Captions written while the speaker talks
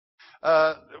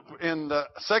In the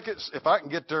second, if I can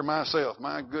get there myself,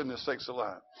 my goodness sakes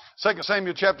alive. 2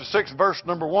 Samuel chapter 6, verse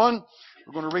number 1.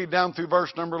 We're going to read down through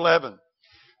verse number 11.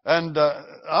 And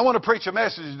I want to preach a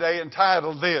message today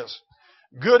entitled this: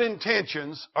 Good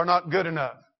intentions are not good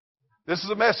enough. This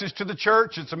is a message to the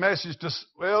church. It's a message to,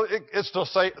 well, it's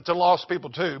to lost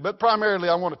people too. But primarily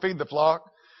I want to feed the flock.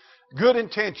 Good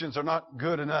intentions are not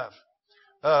good enough.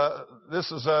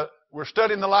 We're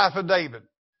studying the life of David.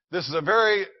 This is a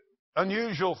very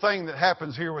unusual thing that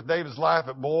happens here with David's life.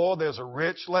 But boy, there's a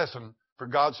rich lesson for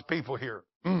God's people here.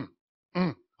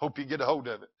 Hope you get a hold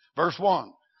of it. Verse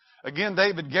 1. Again,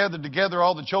 David gathered together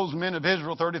all the chosen men of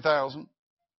Israel, 30,000.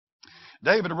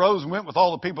 David arose and went with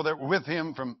all the people that were with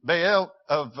him from Baal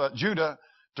of Judah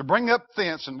to bring up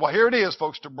thence, and well, here it is,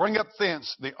 folks, to bring up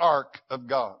thence the ark of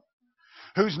God,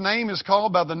 whose name is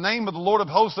called by the name of the Lord of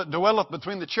hosts that dwelleth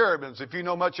between the cherubims. If you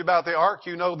know much about the ark,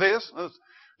 you know this. Let's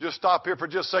just stop here for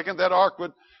just a second. That ark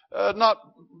would not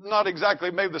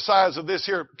exactly maybe the size of this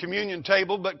here communion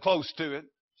table, but close to it.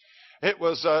 It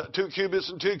was 2 cubits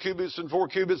and 2 cubits and 4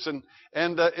 cubits, and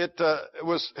it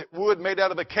was wood made out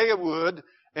of acacia wood,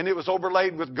 and it was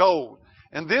overlaid with gold.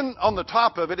 And then on the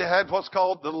top of it, it had what's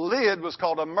called, the lid was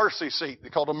called a mercy seat. They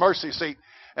called a mercy seat.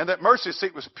 And that mercy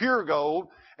seat was pure gold,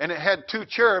 and it had 2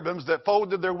 cherubims that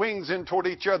folded their wings in toward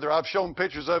each other. I've shown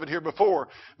pictures of it here before.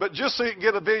 But just so you can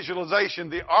get a visualization,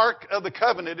 the Ark of the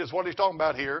Covenant is what he's talking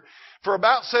about here. For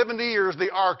about 70 years,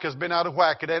 the Ark has been out of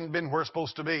whack. It hadn't been where it's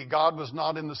supposed to be. God was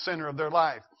not in the center of their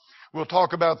life. We'll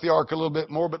talk about the ark a little bit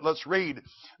more, but let's read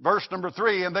verse number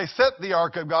 3. And they set the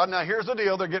ark of God. Now here's the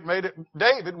deal. They're getting ready.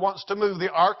 David wants to move the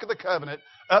ark of the covenant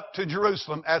up to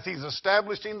Jerusalem as he's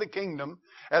establishing the kingdom,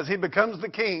 as he becomes the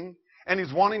king, and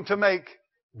he's wanting to make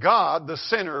God the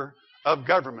center of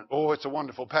government. Oh, it's a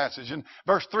wonderful passage. And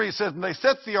verse 3 says, and they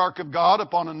set the ark of God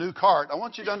upon a new cart. I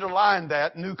want you to underline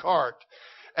that, new cart.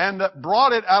 And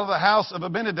brought it out of the house of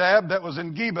Abinadab that was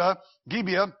in Gibeah,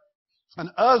 and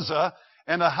Uzzah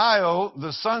and Ahio,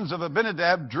 the sons of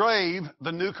Abinadab, drave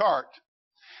the new cart.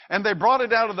 And they brought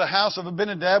it out of the house of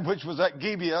Abinadab, which was at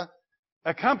Gibeah,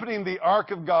 accompanying the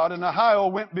ark of God, and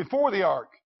Ahio went before the ark.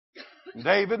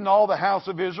 David and all the house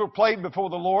of Israel played before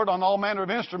the Lord on all manner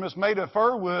of instruments made of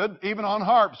fir wood, even on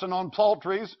harps and on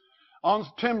psalteries, on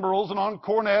timbrels and on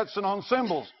cornets and on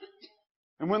cymbals.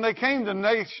 And when they came to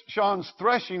Nashon's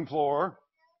threshing floor,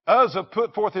 Uzzah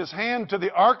put forth his hand to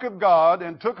the ark of God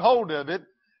and took hold of it,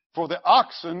 for the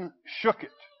oxen shook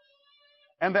it.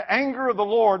 And the anger of the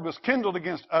Lord was kindled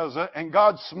against Uzzah, and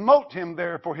God smote him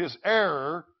there for his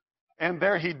error, and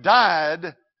there he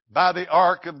died by the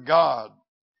ark of God.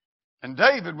 And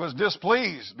David was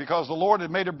displeased because the Lord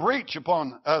had made a breach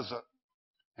upon Uzzah.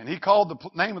 And he called the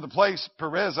name of the place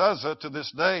Perez Uzzah to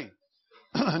this day.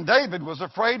 And David was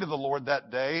afraid of the Lord that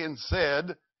day and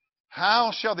said,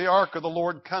 how shall the ark of the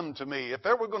Lord come to me? If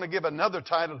ever we're going to give another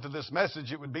title to this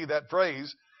message, it would be that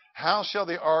phrase, how shall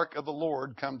the ark of the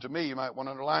Lord come to me? You might want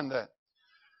to underline that.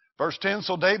 Verse 10,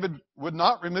 so David would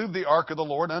not remove the ark of the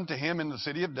Lord unto him in the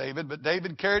city of David, but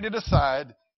David carried it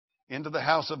aside into the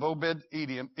house of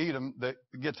Obed-Edom the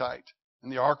Gittite.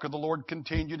 And the ark of the Lord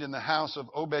continued in the house of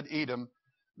Obed-Edom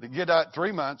the Gittite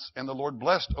 3 months, and the Lord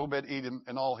blessed Obed-Edom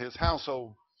and all his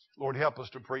household. Lord, help us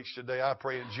to preach today, I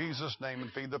pray in Jesus' name,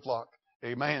 and feed the flock.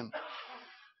 Amen.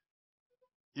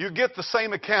 You get the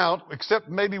same account, except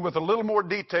maybe with a little more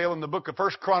detail in the book of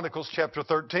 1 Chronicles chapter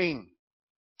 13.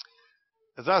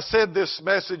 As I said, this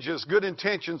message is good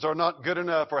intentions are not good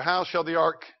enough, or how shall the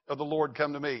ark of the Lord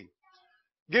come to me?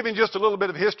 Giving just a little bit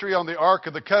of history on the ark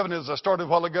of the covenant as I started a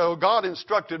while ago, God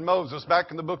instructed Moses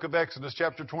back in the book of Exodus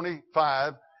chapter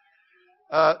 25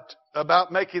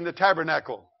 about making the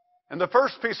tabernacle. And the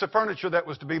first piece of furniture that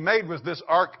was to be made was this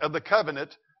ark of the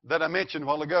covenant that I mentioned a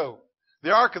while ago.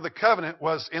 The Ark of the Covenant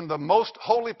was in the most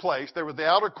holy place. There was the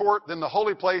outer court, then the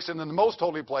holy place, and then the most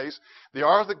holy place. The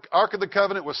Ark of the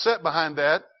Covenant was set behind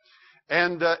that,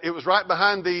 and it was right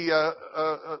behind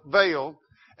the veil.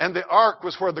 And the Ark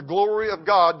was where the glory of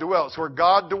God dwelt. It's where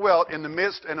God dwelt in the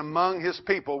midst and among His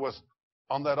people was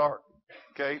on that Ark.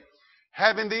 Okay?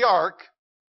 Having the Ark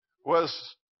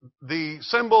was the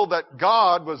symbol that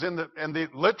God was in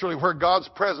literally where God's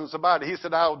presence abided. He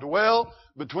said, I'll dwell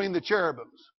between the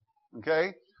cherubims.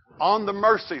 Okay? On the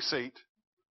mercy seat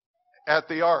at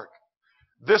the ark.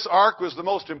 This ark was the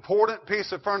most important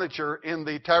piece of furniture in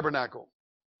the tabernacle.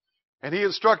 And he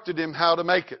instructed him how to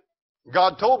make it.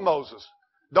 God told Moses,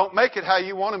 don't make it how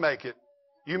you want to make it.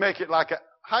 You make it like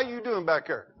how you doing back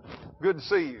there? Good to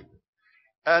see you.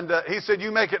 And he said,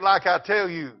 you make it like I tell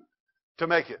you to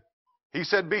make it. He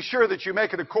said, be sure that you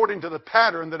make it according to the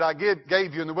pattern that I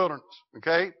gave you in the wilderness.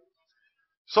 Okay?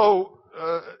 So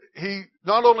he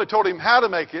not only told him how to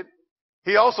make it,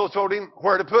 he also told him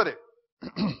where to put it.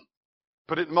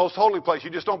 Put it in the most holy place. You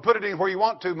just don't put it anywhere you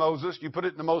want to, Moses. You put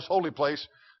it in the most holy place,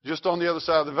 just on the other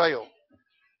side of the veil.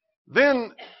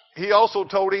 Then he also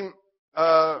told him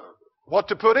what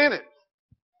to put in it.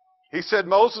 He said,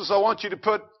 Moses, I want you to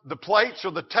put the plates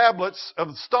or the tablets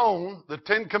of stone, the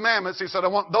 10 Commandments. He said, I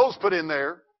want those put in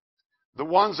there. The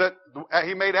ones that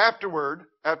he made afterward,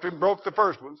 after he broke the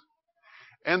first ones.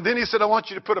 And then he said, I want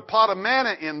you to put a pot of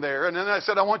manna in there. And then I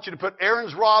said, I want you to put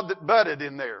Aaron's rod that budded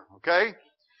in there. Okay?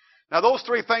 Now, those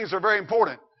three things are very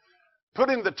important.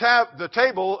 Putting the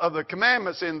table of the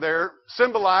commandments in there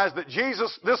symbolized that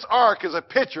Jesus, this ark is a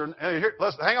picture. And here,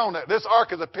 let's hang on that. This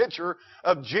ark is a picture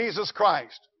of Jesus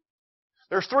Christ.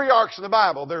 There's 3 arks in the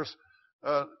Bible. There's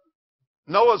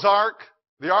Noah's ark,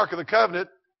 the Ark of the Covenant,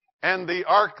 and the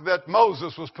ark that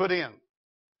Moses was put in.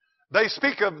 They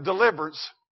speak of deliverance.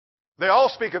 They all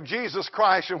speak of Jesus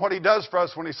Christ and what He does for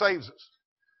us when He saves us.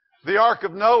 The Ark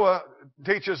of Noah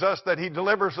teaches us that He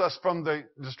delivers us from the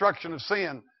destruction of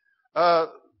sin. The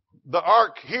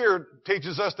Ark here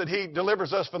teaches us that He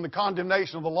delivers us from the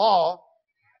condemnation of the law.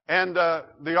 And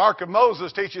the Ark of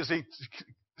Moses teaches He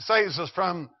saves us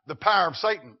from the power of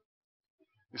Satan.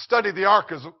 You study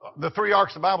the 3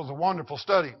 arks of the Bible is a wonderful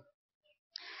study.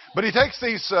 But he takes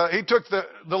these, he took the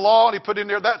law and he put in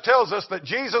there. That tells us that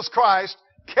Jesus Christ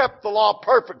kept the law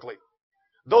perfectly.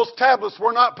 Those tablets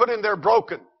were not put in there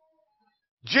broken.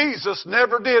 Jesus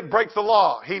never did break the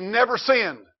law. He never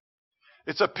sinned.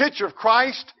 It's a picture of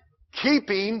Christ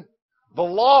keeping the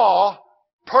law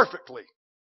perfectly.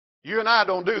 You and I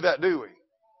don't do that, do we?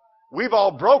 We've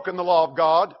all broken the law of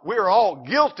God. We're all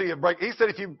guilty of breaking. He said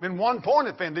if you've been one point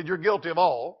offended, you're guilty of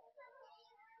all.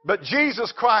 But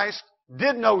Jesus Christ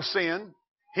did no sin.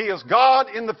 He is God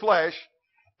in the flesh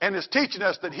and is teaching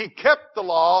us that He kept the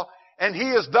law, and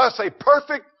He is thus a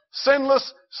perfect,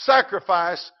 sinless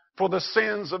sacrifice for the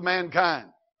sins of mankind.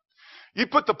 You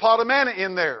put the pot of manna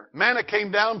in there. Manna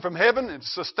came down from heaven and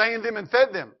sustained them and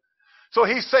fed them. So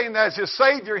He's saying that as His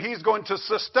Savior, He's going to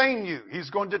sustain you. He's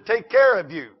going to take care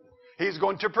of you. He's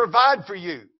going to provide for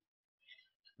you.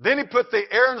 Then He put the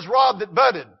Aaron's rod that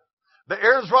budded. The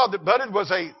Aaron's rod that budded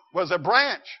was a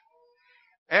branch.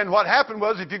 And what happened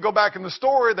was, if you go back in the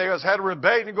story, they had a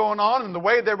rebellion going on, and the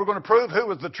way they were going to prove who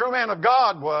was the true man of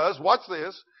God was, watch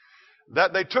this,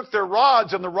 that they took their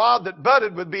rods, and the rod that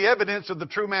budded would be evidence of the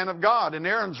true man of God. And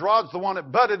Aaron's rod's the one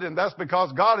that budded, and that's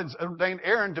because God had ordained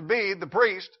Aaron to be the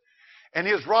priest, and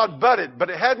his rod budded. But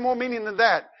it had more meaning than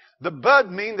that. The bud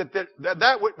mean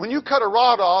that when you cut a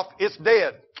rod off, it's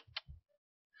dead.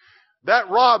 That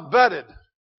rod budded.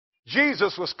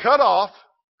 Jesus was cut off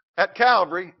at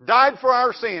Calvary, died for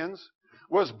our sins,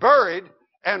 was buried,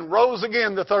 and rose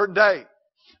again the 3rd day.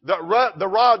 The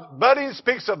rod budding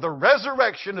speaks of the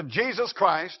resurrection of Jesus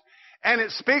Christ, and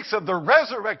it speaks of the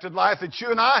resurrected life that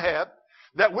you and I have,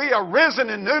 that we are risen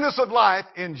in newness of life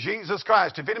in Jesus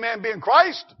Christ. If any man be in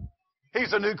Christ,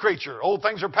 he's a new creature. Old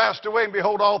things are passed away, and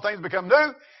behold, all things become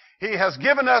new. He has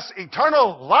given us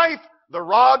eternal life. The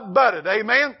rod budded.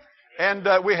 Amen? And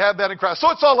we have that in Christ. So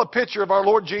it's all a picture of our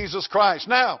Lord Jesus Christ.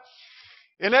 Now,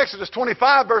 in Exodus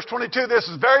 25, verse 22, this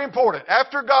is very important.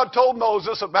 After God told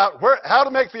Moses about how to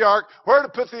make the ark, where to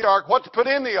put the ark, what to put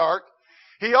in the ark,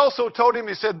 He also told him,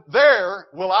 He said, there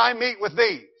will I meet with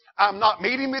thee. I'm not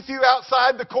meeting with you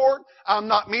outside the court. I'm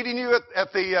not meeting you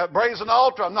at the brazen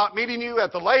altar. I'm not meeting you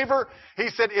at the laver. He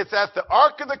said, it's at the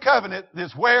Ark of the Covenant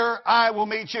is where I will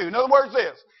meet you. In other words,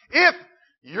 if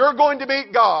you're going to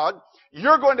meet God,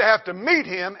 you're going to have to meet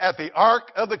Him at the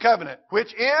Ark of the Covenant,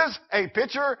 which is a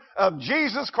picture of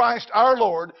Jesus Christ our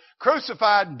Lord,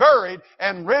 crucified, buried,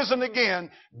 and risen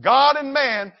again, God and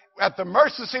man at the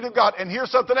mercy seat of God. And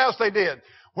here's something else they did.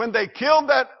 When they killed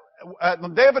that, at the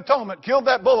Day of Atonement, killed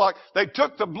that bullock, they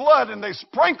took the blood and they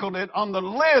sprinkled it on the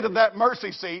lid of that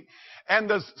mercy seat, and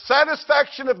the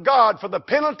satisfaction of God for the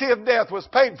penalty of death was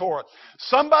paid for it.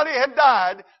 Somebody had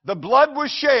died, the blood was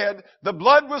shed, the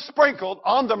blood was sprinkled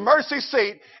on the mercy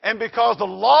seat, and because the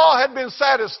law had been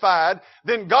satisfied,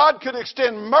 then God could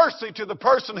extend mercy to the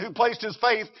person who placed his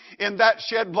faith in that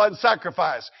shed blood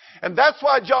sacrifice. And that's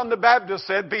why John the Baptist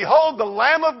said, behold the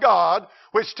Lamb of God,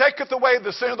 which taketh away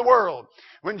the sin of the world.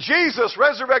 When Jesus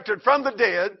resurrected from the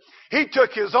dead, He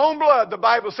took His own blood, the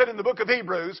Bible said in the book of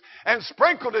Hebrews, and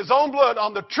sprinkled His own blood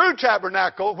on the true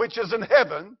tabernacle, which is in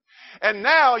heaven. And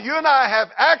now you and I have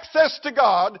access to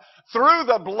God through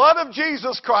the blood of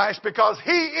Jesus Christ, because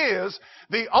He is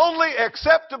the only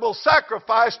acceptable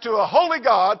sacrifice to a holy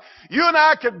God. You and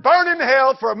I could burn in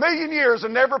hell for 1,000,000 years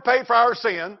and never pay for our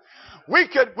sin. We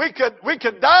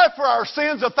could die for our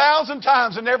sins 1,000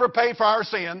 times and never pay for our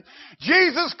sin.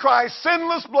 Jesus Christ's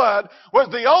sinless blood was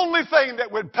the only thing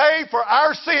that would pay for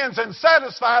our sins and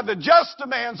satisfy the just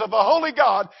demands of a holy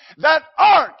God. That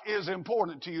ark is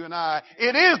important to you and I.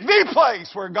 It is the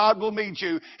place where God will meet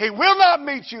you. He will not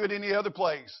meet you at any other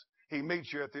place. He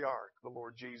meets you at the ark, the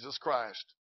Lord Jesus Christ.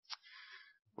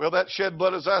 Well, that shed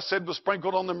blood, as I said, was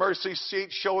sprinkled on the mercy seat,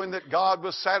 showing that God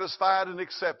was satisfied and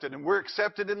accepted. And we're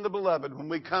accepted in the beloved when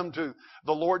we come to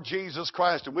the Lord Jesus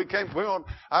Christ. And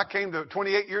I came to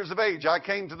 28 years of age. I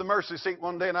came to the mercy seat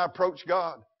one day and I approached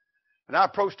God. And I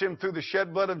approached Him through the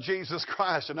shed blood of Jesus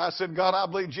Christ. And I said, God, I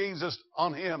believe Jesus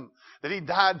on Him, that He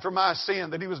died for my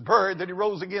sin, that He was buried, that He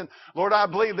rose again. Lord, I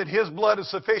believe that His blood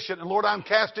is sufficient. And Lord, I'm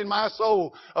casting my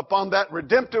soul upon that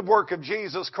redemptive work of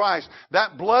Jesus Christ.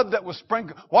 That blood that was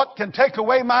sprinkled. What can take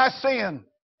away my sin?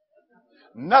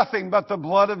 Nothing but the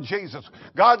blood of Jesus.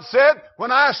 God said,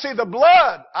 when I see the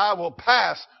blood, I will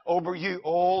pass over you.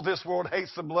 Oh, this world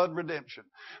hates the blood redemption.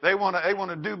 They want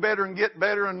to do better and get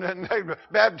better and they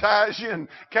baptize you and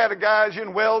catechize you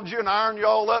and weld you and iron you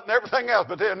all up and everything else,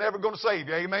 but they're never going to save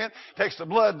you. Amen? It takes the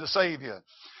blood to save you.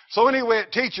 So anyway,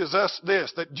 it teaches us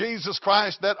this, that Jesus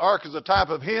Christ, that ark is a type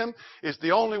of Him. It's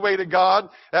the only way to God.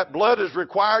 That blood is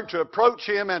required to approach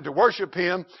Him and to worship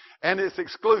Him. And it's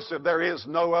exclusive. There is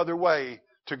no other way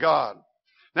to God.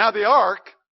 Now the ark,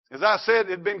 as I said,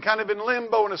 it had been kind of in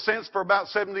limbo in a sense for about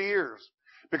 70 years.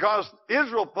 Because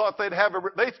Israel thought they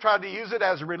tried to use it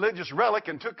as a religious relic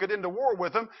and took it into war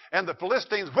with them. And the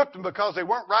Philistines whipped them because they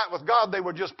weren't right with God. They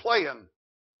were just playing.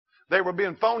 They were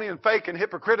being phony and fake and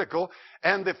hypocritical.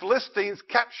 And the Philistines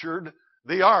captured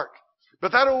the ark.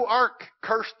 But that old ark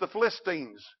cursed the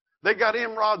Philistines. They got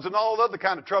emerods and all other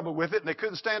kind of trouble with it. And they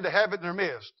couldn't stand to have it in their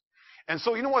midst. And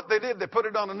so you know what they did? They put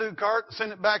it on a new cart,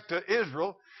 sent it back to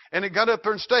Israel, and it got up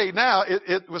there and stayed. Now,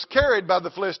 it was carried by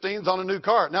the Philistines on a new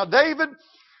cart. Now,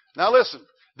 listen,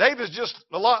 David's just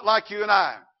a lot like you and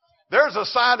I. There's a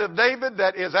side of David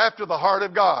that is after the heart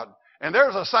of God. And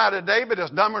there's a side of David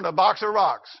that's dumber than a box of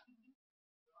rocks.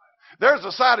 There's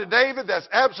a side of David that's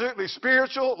absolutely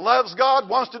spiritual, loves God,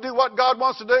 wants to do what God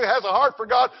wants to do, has a heart for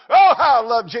God. Oh, how I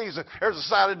love Jesus. There's a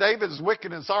side of David that's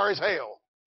wicked and sorry as hell.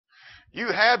 You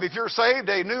have, if you're saved,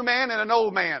 a new man and an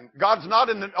old man. God's not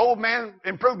in the old man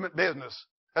improvement business.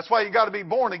 That's why you got to be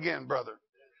born again, brother.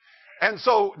 And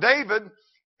so David,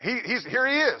 here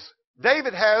he is.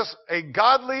 David has a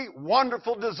godly,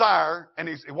 wonderful desire, and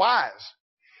he's wise.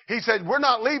 He said, we're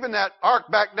not leaving that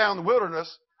ark back down the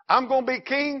wilderness. I'm going to be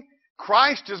king.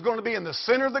 Christ is going to be in the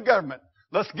center of the government.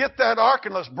 Let's get that ark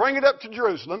and let's bring it up to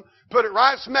Jerusalem, put it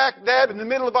right smack dab in the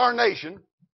middle of our nation.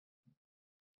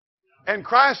 And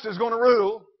Christ is going to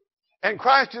rule, and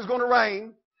Christ is going to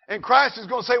reign, and Christ is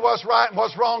going to say what's right and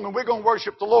what's wrong, and we're going to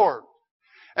worship the Lord.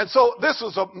 And so this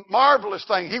was a marvelous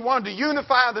thing. He wanted to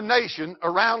unify the nation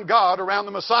around God, around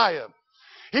the Messiah.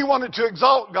 He wanted to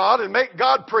exalt God and make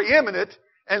God preeminent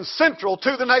and central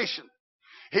to the nation.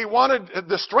 He wanted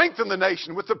to strengthen the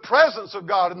nation with the presence of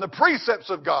God and the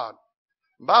precepts of God.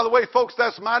 And by the way, folks,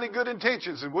 that's mighty good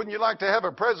intentions. And wouldn't you like to have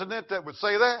a president that would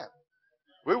say that?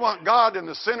 We want God in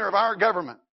the center of our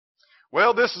government.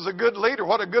 Well, this is a good leader.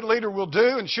 What a good leader will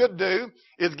do and should do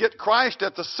is get Christ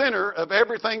at the center of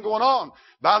everything going on.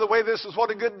 By the way, this is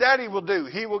what a good daddy will do.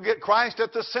 He will get Christ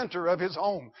at the center of his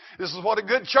home. This is what a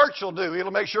good church will do. He'll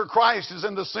make sure Christ is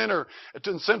in the center,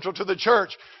 central to the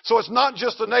church. So it's not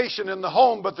just the nation and the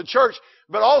home, but the church,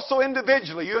 but also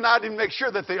individually. You and I need to make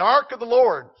sure that the ark of the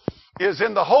Lord is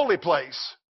in the holy place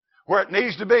where it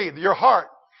needs to be, your heart.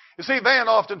 You see, Van,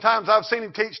 oftentimes I've seen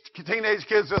him teach teenage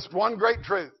kids this one great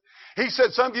truth. He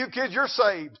said, some of you kids, you're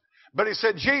saved. But he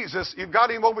said, Jesus, you've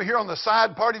got him over here on the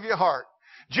side part of your heart.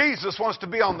 Jesus wants to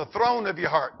be on the throne of your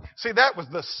heart. See, that was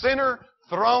the center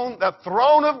throne, the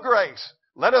throne of grace.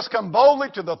 Let us come boldly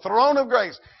to the throne of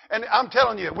grace. And I'm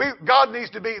telling you, God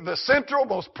needs to be the central,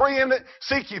 most preeminent.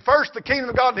 Seek ye first the kingdom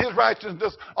of God and His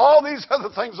righteousness. All these other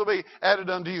things will be added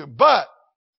unto you. But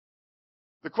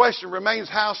the question remains,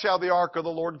 how shall the ark of the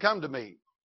Lord come to me?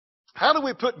 How do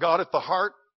we put God at the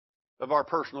heart of our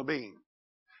personal being?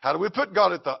 How do we put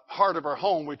God at the heart of our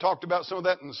home? We talked about some of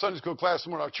that in the Sunday school class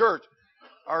in our church.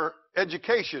 Our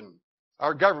education,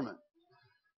 our government.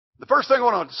 The first thing I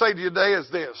want to say to you today is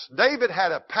this. David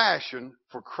had a passion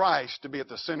for Christ to be at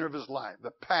the center of his life.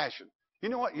 The passion. You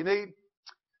know what you need?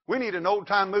 We need an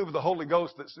old-time move of the Holy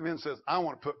Ghost that says, I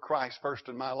want to put Christ first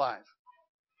in my life.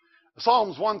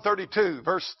 Psalms 132,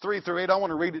 verse 3 through 8. I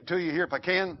want to read it to you here if I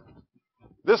can.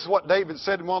 This is what David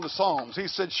said in one of the Psalms. He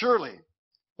said, surely,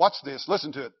 watch this,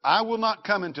 listen to it. I will not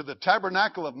come into the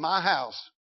tabernacle of my house,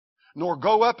 nor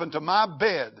go up into my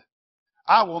bed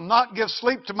I will not give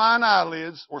sleep to mine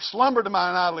eyelids or slumber to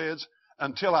mine eyelids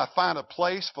until I find a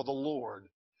place for the Lord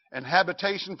and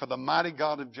habitation for the mighty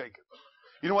God of Jacob.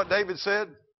 You know what David said?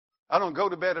 I don't go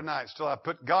to bed at nights till I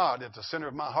put God at the center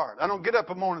of my heart. I don't get up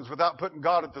in mornings without putting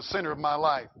God at the center of my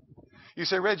life. You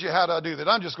say, Reggie, how do I do that?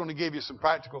 I'm just going to give you some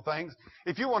practical things.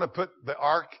 If you want to put the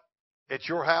ark at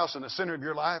your house in the center of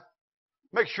your life,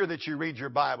 make sure that you read your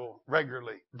Bible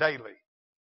regularly, daily.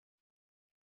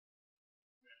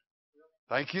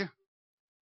 Thank you.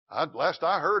 Last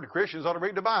I heard, the Christians ought to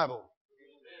read the Bible.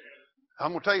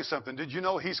 I'm going to tell you something. Did you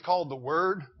know He's called the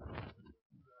Word?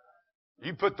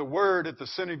 You put the Word at the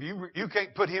center of you. You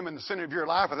can't put Him in the center of your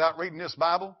life without reading this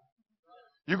Bible.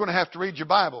 You're going to have to read your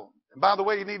Bible. And by the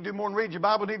way, you need to do more than read your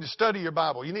Bible. You need to study your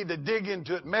Bible. You need to dig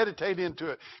into it, meditate into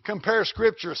it, compare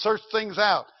Scripture, search things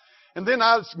out. And then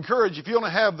I encourage, if you want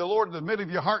to have the Lord in the middle of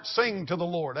your heart, sing to the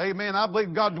Lord. Amen. I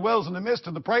believe God dwells in the midst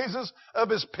of the praises of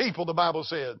His people, the Bible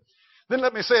said. Then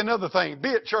let me say another thing. Be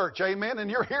at church, amen. And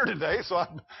you're here today, so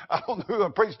I don't know who I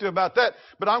preached to about that,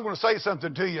 but I'm going to say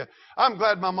something to you. I'm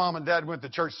glad my mom and dad went to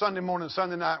church Sunday morning,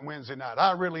 Sunday night, and Wednesday night.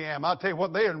 I really am. I'll tell you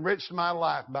what, they enriched my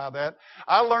life by that.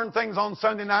 I learned things on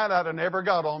Sunday night I'd have never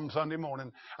got on Sunday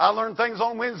morning. I learned things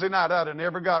on Wednesday night I'd have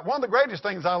never got. One of the greatest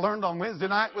things I learned on Wednesday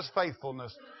night was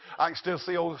faithfulness. I can still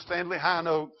see old Stanley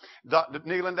Hinoe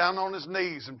kneeling down on his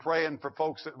knees and praying for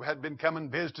folks that had been coming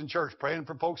visiting church, praying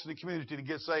for folks in the community to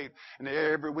get saved. And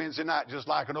every Wednesday night, just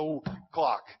like an old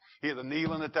clock, he was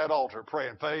kneeling at that altar,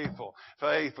 praying, faithful,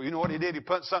 faithful. You know what he did? He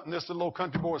put something in this little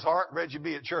country boy's heart. Reggie,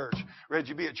 be at church.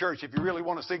 Reggie, be at church. If you really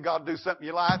want to see God do something in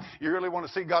your life, you really want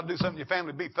to see God do something in your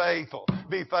family, be faithful.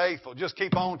 Be faithful. Just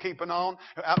keep on keeping on.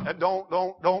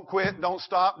 Don't quit. Don't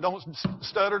stop. Don't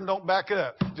stutter and don't back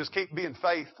up. Just keep being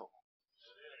faithful.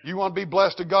 You want to be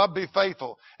blessed to God, be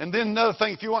faithful. And then another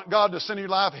thing, if you want God to send your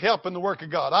life, help in the work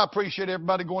of God. I appreciate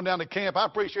everybody going down to camp. I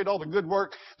appreciate all the good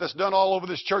work that's done all over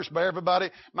this church by everybody.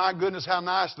 My goodness, how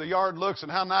nice the yard looks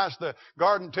and how nice the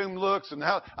garden tomb looks and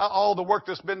how all the work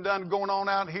that's been done going on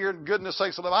out here. And goodness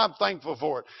sakes, I'm thankful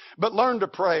for it. But learn to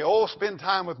pray. Oh, spend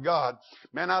time with God.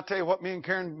 Man, I'll tell you what, me and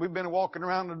Karen, we've been walking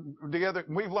around together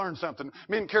and we've learned something.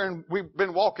 Me and Karen, we've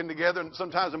been walking together and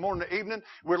sometimes in the morning and evening,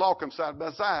 we're walking side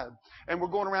by side. And we're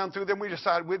going around through them. We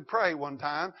decided we'd pray one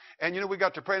time. And, we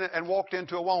got to pray and walked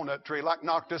into a walnut tree, like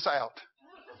knocked us out.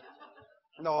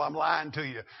 No, I'm lying to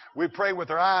you. We pray with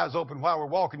our eyes open while we're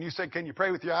walking. You say, can you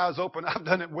pray with your eyes open? I've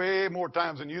done it way more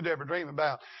times than you'd ever dream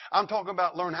about. I'm talking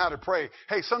about learn how to pray.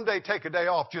 Hey, someday take a day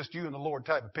off, just you and the Lord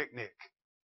type of picnic.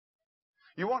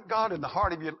 You want God in the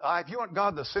heart of your life. You want God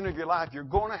in the center of your life. You're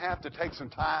going to have to take some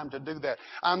time to do that.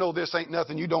 I know this ain't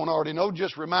nothing you don't already know,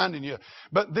 just reminding you.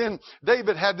 But then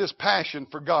David had this passion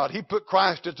for God. He put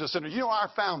Christ at the center.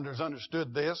 Our founders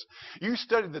understood this. You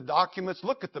study the documents.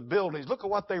 Look at the buildings. Look at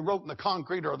what they wrote in the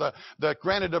concrete or the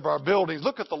granite of our buildings.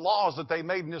 Look at the laws that they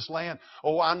made in this land.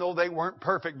 Oh, I know they weren't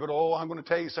perfect, but I'm going to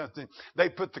tell you something. They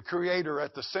put the Creator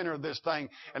at the center of this thing.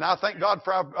 And I thank God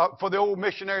for the old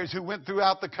missionaries who went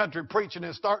throughout the country preaching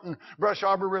and starting brush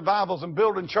arbor revivals and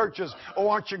building churches. Oh,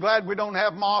 aren't you glad we don't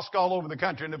have mosques all over the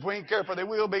country? And if we ain't careful, they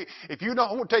will be. If you don't,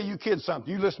 I want to tell you kids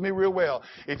something. You listen to me real well.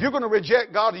 If you're going to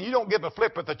reject God and you don't give a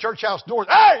flip at the church house doors,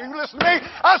 hey, you listen to me.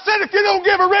 I said if you don't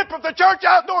give a rip if the church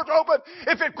house doors open,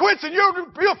 if it quits and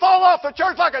you'll fall off the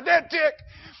church like a dead tick,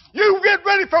 you get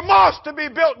ready for mosques to be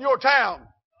built in your town.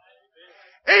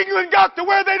 England got to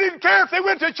where they didn't care if they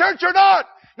went to church or not.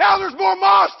 Now there's more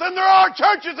mosques than there are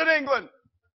churches in England.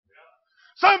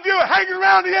 Some of you are hanging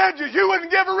around the edges. You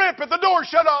wouldn't give a rip if the door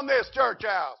shut on this church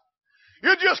house.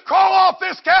 You'd just crawl off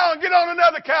this cow and get on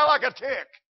another cow like a tick.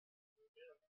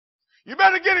 You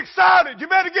better get excited. You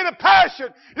better get a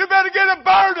passion. You better get a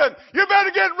burden. You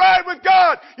better get right with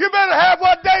God. You better have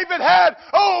what David had.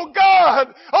 Oh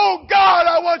God,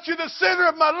 I want you the center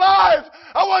of my life.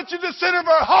 I want you the center of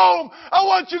our home. I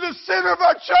want you the center of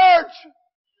our church.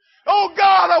 Oh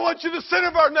God, I want you the center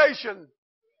of our nation.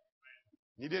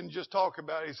 He didn't just talk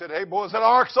about it. He said, hey, boys, that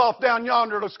ark's off down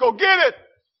yonder. Let's go get it.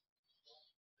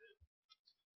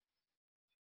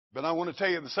 But I want to tell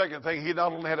you the second thing. He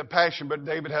not only had a passion, but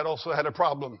David also had a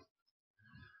problem. And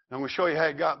I'm going to show you how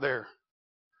he got there.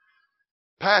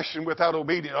 Passion without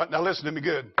obedience. Now listen to me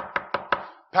good.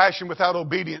 Passion without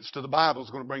obedience to the Bible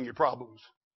is going to bring you problems.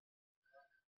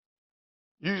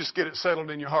 You just get it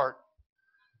settled in your heart.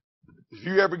 If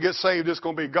you ever get saved, it's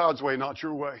going to be God's way, not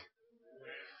your way.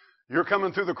 You're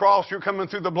coming through the cross. You're coming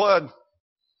through the blood.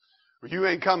 But you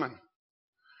ain't coming.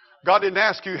 God didn't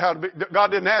ask you God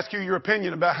didn't ask you your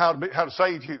opinion about how to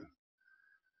save you.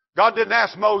 God didn't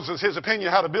ask Moses his opinion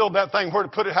how to build that thing, where to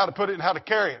put it, and how to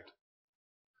carry it.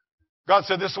 God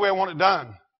said, this is the way I want it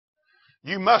done.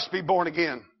 You must be born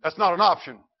again. That's not an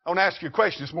option. I want to ask you a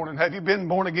question this morning. Have you been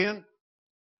born again?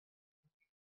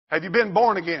 Have you been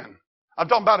born again? I'm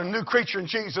talking about a new creature in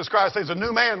Jesus Christ. There's a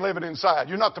new man living inside.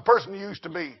 You're not the person you used to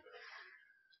be.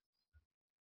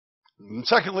 And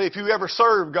secondly, if you ever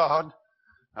serve God,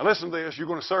 now listen to this, you're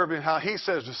going to serve Him how He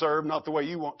says to serve, not the way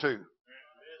you want to.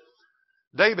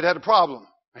 David had a problem.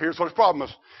 Here's what his problem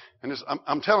was. And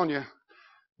I'm telling you,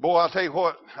 boy, I'll tell you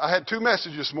what, I had 2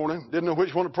 messages this morning. Didn't know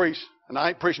which one to preach. And I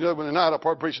ain't preaching another one tonight. I'll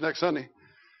probably preach next Sunday.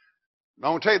 But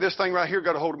I want to tell you, this thing right here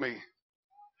got a hold of me.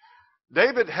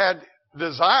 David had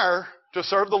desire to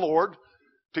serve the Lord,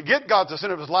 to get God to the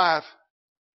center of his life,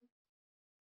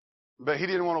 but he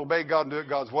didn't want to obey God and do it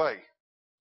God's way.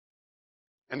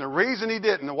 And the reason he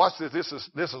didn't, and watch this, this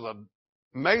is an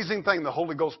amazing thing the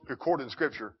Holy Ghost recorded in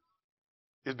Scripture,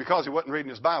 is because he wasn't reading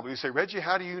his Bible. You say, Reggie,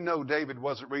 how do you know David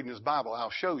wasn't reading his Bible?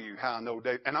 I'll show you how I know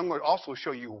David. And I'm going to also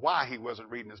show you why he wasn't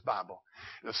reading his Bible.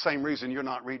 The same reason you're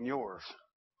not reading yours.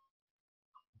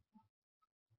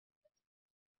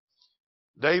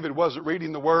 David wasn't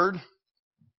reading the Word.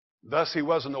 Thus, he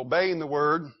wasn't obeying the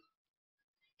Word.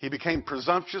 He became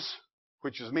presumptuous,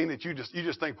 which is mean that you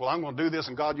just think, well, I'm going to do this,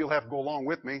 and God, you'll have to go along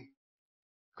with me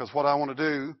because what I want to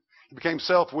do. He became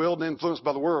self-willed and influenced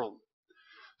by the world.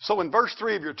 So in verse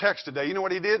 3 of your text today, you know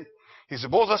what he did? He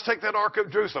said, boys, let's take that ark up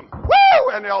to Jerusalem.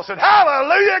 Woo! And they all said,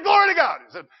 hallelujah, glory to God.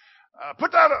 He said,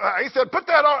 put that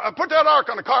ark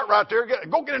on the cart right there.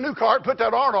 Go get a new cart, put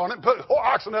that ark on it, put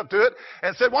oxen up to it,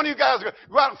 and said, one of you guys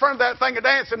go out in front of that thing of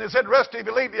dancing, and said, the rest of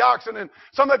you leave the oxen, and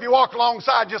some of you walk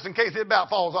alongside just in case it about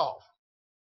falls off.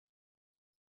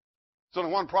 There's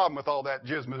only one problem with all that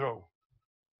gizmo.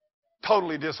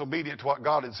 Totally disobedient to what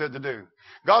God had said to do.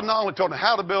 God not only told him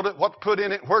how to build it, what to put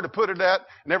in it, where to put it at,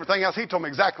 and everything else, he told him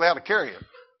exactly how to carry it.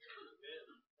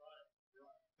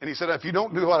 And he said, if you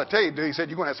don't do what I tell you to do, he said,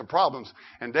 you're going to have some problems.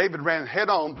 And David ran head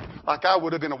on like I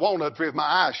would have in a walnut tree with my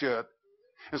eyes shut.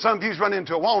 And some of you's run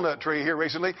into a walnut tree here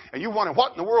recently, and you're wondering,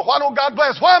 what in the world? Why don't God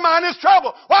bless? Why am I in this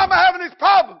trouble? Why am I having these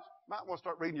problems? You might want to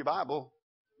start reading your Bible.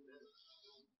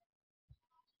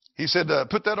 He said,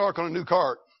 put that ark on a new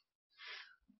cart.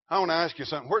 I want to ask you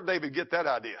something. Where did David get that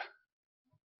idea?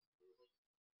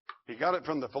 He got it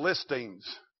from the Philistines.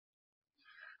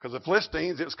 Because the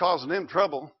Philistines, it was causing them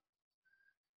trouble.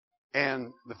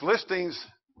 And the Philistines,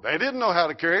 they didn't know how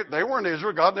to carry it. They weren't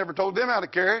Israel. God never told them how to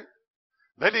carry it.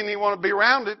 They didn't even want to be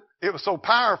around it. It was so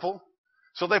powerful.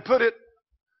 So they put it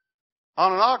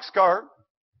on an ox cart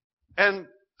and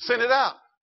sent it out.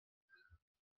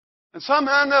 And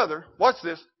somehow or another, watch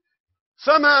this,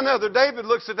 somehow or another, David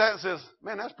looks at that and says,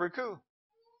 man, that's pretty cool.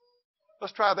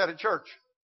 Let's try that at church.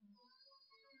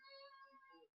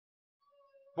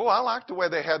 Boy, I like the way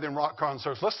they had them rock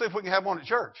concerts. Let's see if we can have one at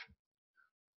church.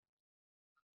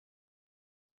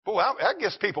 Boy, that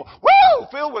gets people, woo,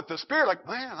 filled with the Spirit. Like,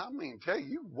 man, I mean, tell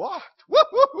you what. Woo,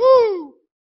 woo, woo.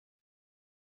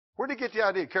 Where did he get the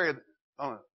idea to carry it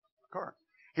on a cart?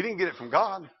 He didn't get it from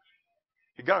God.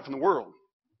 He got it from the world.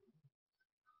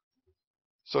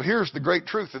 So here's the great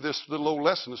truth of this little old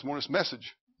lesson this morning, this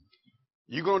message.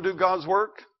 You're going to do God's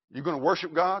work. You're going to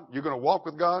worship God. You're going to walk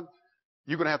with God.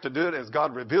 You're going to have to do it as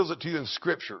God reveals it to you in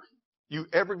Scripture. You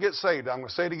ever get saved, I'm going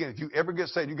to say it again, if you ever get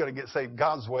saved, you've got to get saved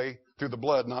God's way through the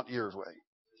blood, not yours way.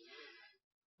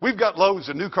 We've got loads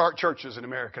of New Cart churches in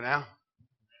America now.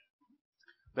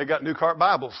 They got New Cart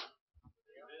Bibles.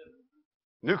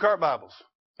 New Cart Bibles.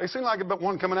 They seem like about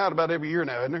one coming out about every year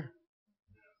now, isn't there?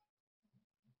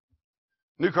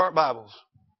 New Cart Bibles.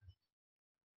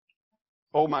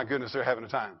 Oh my goodness, they're having a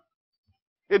time.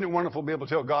 Isn't it wonderful to be able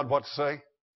to tell God what to say?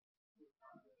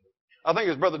 I think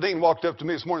his brother Dean walked up to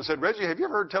me this morning and said, Reggie, have you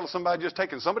ever heard tell somebody just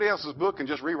taking somebody else's book and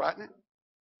just rewriting it?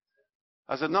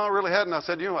 I said, no, I really hadn't. I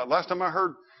said, you know what, last time I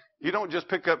heard, you don't just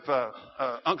pick up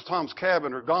Uncle Tom's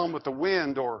Cabin or Gone with the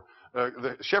Wind or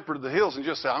The Shepherd of the Hills and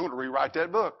just say, I'm going to rewrite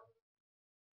that book.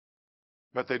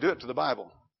 But they do it to the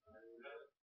Bible.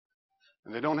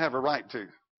 And they don't have a right to.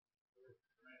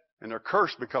 And they're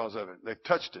cursed because of it. They've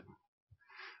touched it.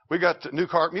 We got New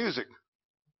Cart music.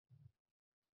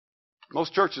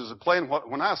 Most churches are playing what,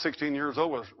 when I was 16 years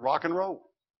old, was rock and roll.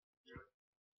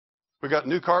 We got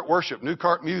New Cart worship, New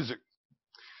Cart music.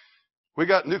 We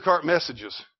got New Cart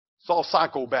messages. It's all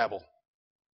psychobabble.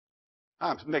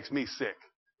 It makes me sick.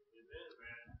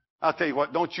 I'll tell you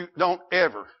what, don't you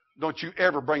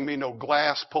ever bring me no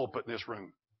glass pulpit in this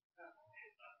room.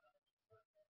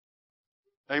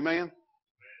 Amen?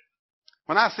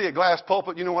 When I see a glass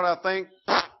pulpit, you know what I think?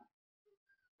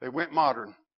 They went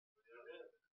modern.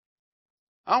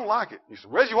 I don't like it. You say,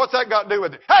 Reggie, what's that got to do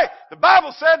with it? Hey, the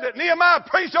Bible said that Nehemiah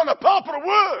preached on the pulpit of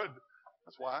wood.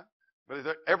 That's why. But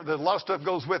there's a lot of stuff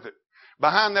goes with it.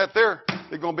 Behind that there's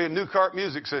going to be a new cart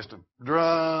music system.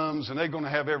 Drums, and they're going to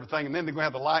have everything. And then they're going to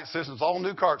have the light systems, all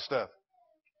new cart stuff.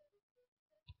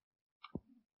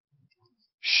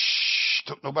 Shh,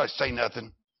 don't nobody say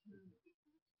nothing.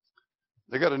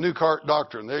 They got a new cart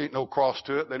doctrine. There ain't no cross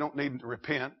to it. They don't need to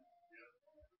repent.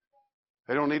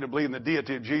 They don't need to believe in the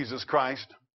deity of Jesus Christ.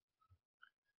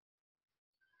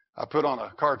 I put on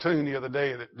a cartoon the other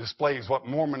day that displays what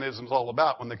Mormonism's all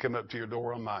about when they come up to your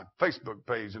door on my Facebook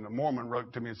page. And a Mormon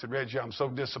wrote to me and said, Reggie, I'm so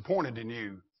disappointed in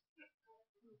you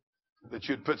that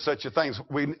you'd put such a thing.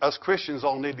 Us Christians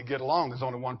all need to get along. There's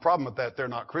only one problem with that. They're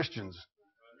not Christians.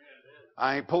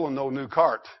 I ain't pulling no new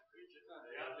cart.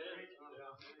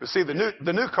 But see, the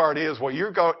new cart is, well,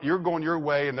 you're going your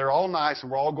way, and they're all nice,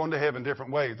 and we're all going to heaven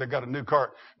different ways. They got a new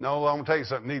cart. No, I'm going to tell you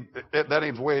something. That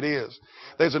ain't the way it is.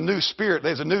 There's a new spirit.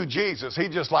 There's a new Jesus. He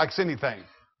just likes anything.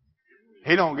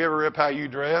 He don't give a rip how you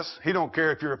dress. He don't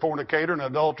care if you're a fornicator, an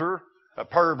adulterer, a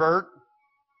pervert,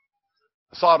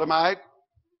 a sodomite.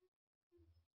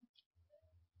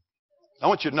 I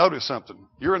want you to notice something.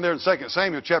 You're in there in 2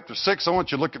 Samuel chapter 6. I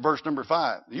want you to look at verse number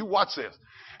 5. You watch this.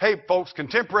 Hey, folks,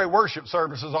 contemporary worship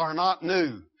services are not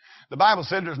new. The Bible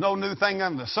said there's no new thing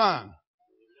under the sun.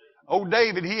 Oh,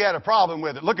 David, he had a problem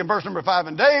with it. Look at verse number 5.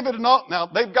 And David and all, now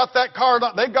they've got that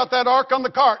they've got that ark on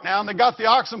the cart now, and they got the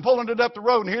oxen pulling it up the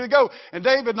road. And here they go. And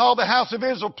David and all the house of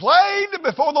Israel played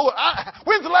before the Lord.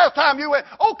 When's the last time you went,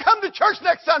 oh, come to church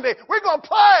next Sunday. We're going to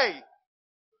play.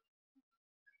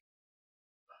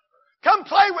 Come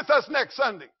play with us next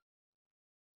Sunday.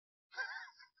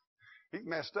 He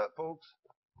messed up, folks.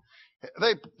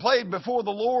 They played before the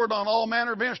Lord on all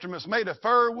manner of instruments, made of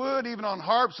fir wood, even on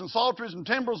harps and psalteries and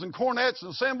timbrels and cornets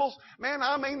and cymbals. Man,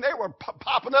 I mean, they were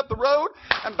popping up the road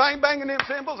and banging them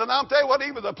cymbals. And I'll tell you what,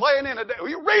 he was playing in a day.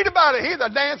 You read about it. He's a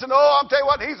dancing. Oh, I'll tell you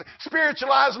what, he's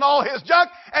spiritualizing all his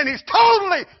junk. And he's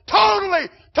totally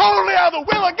out of the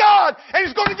will of God. And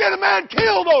he's going to get a man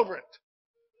killed over it.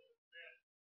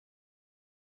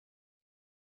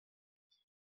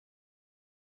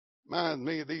 Reminds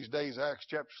me of these days, Acts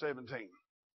chapter 17.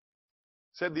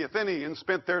 Said the Athenians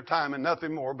spent their time in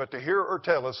nothing more but to hear or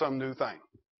tell us some new thing.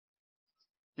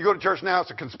 You go to church now,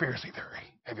 it's a conspiracy theory.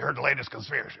 Have you heard the latest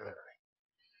conspiracy theory?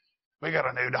 We got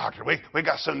a new doctrine. We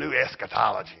got some new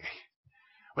eschatology.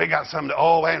 We got some,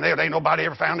 oh, man, there ain't nobody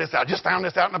ever found this out. Just found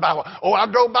this out in the Bible. Oh, I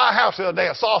drove by a house the other day.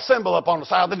 I saw a symbol up on the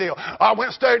side of the deal. I went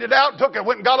and studied it out,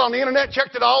 went and got on the internet,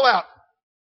 checked it all out.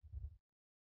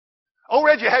 Oh,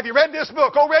 Reggie, have you read this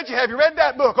book? Oh, Reggie, have you read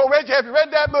that book? Oh, Reggie, have you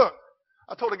read that book?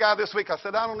 I told a guy this week, I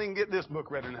said, I don't even get this book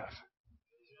read enough.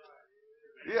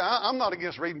 Yeah, I'm not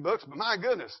against reading books, but my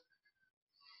goodness.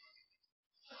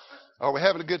 Are we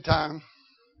having a good time?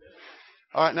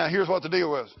 All right, now here's what the deal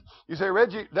was. You say,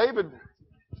 Reggie, David,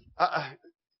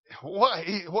 what?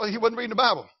 He wasn't reading the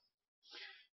Bible.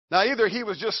 Now, either he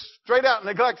was just straight out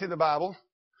neglecting the Bible,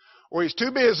 or he's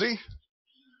too busy,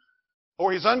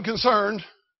 or he's unconcerned,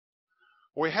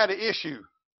 or he had an issue.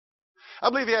 I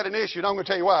believe he had an issue, and I'm going to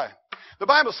tell you why. The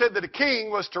Bible said that a king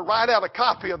was to write out a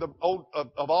copy of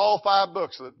all 5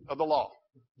 books of the law,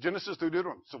 Genesis through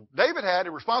Deuteronomy. So David had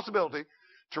a responsibility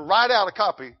to write out a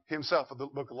copy himself of the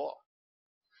book of the law.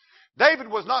 David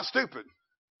was not stupid.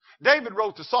 David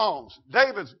wrote the Psalms. But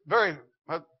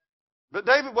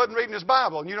David wasn't reading his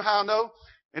Bible, and you know how I know?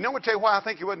 And I'm going to tell you why I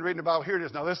think he wasn't reading the Bible. Here it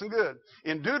is. Now listen good.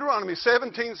 In Deuteronomy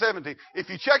 17:17, if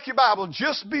you check your Bible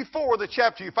just before the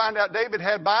chapter, you find out David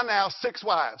had by now 6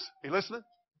 wives. Are you listening?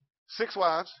 6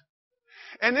 wives.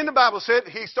 And then the Bible said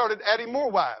he started adding more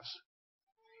wives.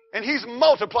 And he's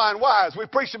multiplying wives. We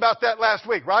preached about that last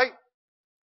week, right?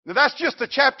 Now that's just the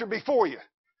chapter before you.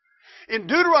 In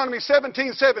Deuteronomy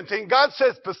 17:17, God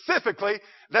said specifically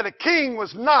that a king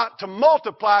was not to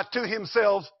multiply to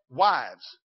himself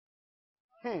wives.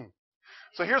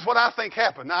 So here's what I think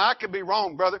happened. Now, I could be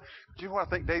wrong, brother. Do you know what I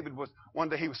think David was? One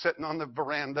day he was sitting on the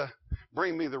veranda.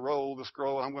 Bring me the roll, the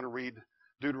scroll. I'm going to read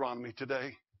Deuteronomy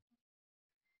today.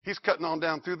 He's cutting on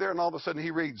down through there, and all of a sudden he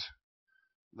reads,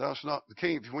 thou shalt not, the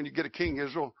king, when you get a king,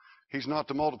 Israel, he's not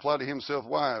to multiply to himself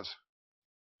wives.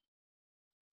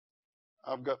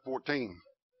 I've got 14.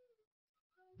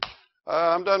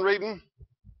 I'm done reading.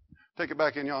 Take it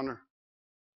back in yonder.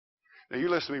 Now, you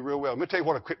listen to me real well. Let me tell you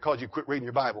what caused you to quit reading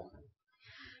your Bible.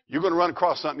 You're going to run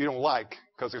across something you don't like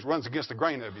because it runs against the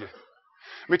grain of you.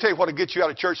 Let me tell you what will get you out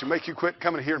of church and make you quit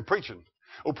coming here and preaching.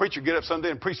 Oh, preacher, get up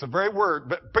Sunday and preach the very word,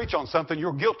 but preach on something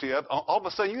you're guilty of. All of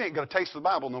a sudden, you ain't got a taste of the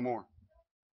Bible no more.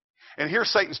 And here's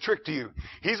Satan's trick to you.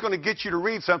 He's going to get you to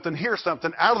read something, hear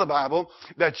something out of the Bible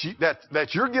that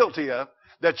you're guilty of,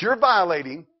 that you're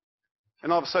violating,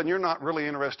 and all of a sudden, you're not really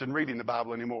interested in reading the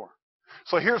Bible anymore.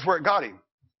 So here's where it got him.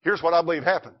 Here's what I believe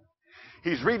happened.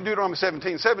 He's reading Deuteronomy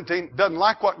 17:17, doesn't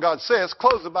like what God says,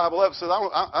 closes the Bible up, says,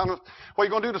 I don't, what are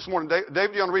you going to do this morning,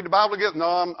 David? You want to read the Bible again? No,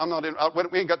 I'm not in.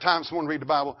 We ain't got time this morning to read the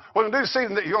Bible. What are you going to do this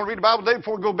evening? You want to read the Bible, David,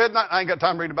 before we go to bed tonight? I ain't got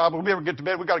time to read the Bible. We'll never get to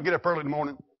bed. We've got to get up early in the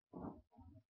morning.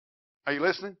 Are you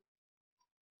listening?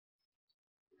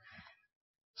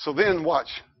 So then, watch.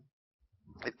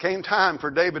 It came time for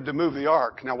David to move the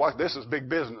ark. Now, watch, this is big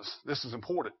business. This is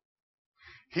important.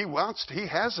 He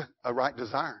has a right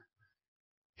desire.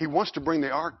 He wants to bring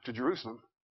the ark to Jerusalem,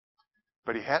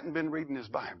 but he hadn't been reading his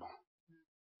Bible.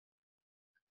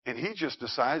 And he just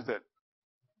decides that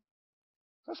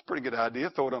that's a pretty good idea.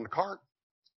 Throw it on the cart.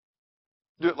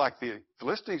 Do it like the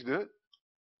Philistines do it.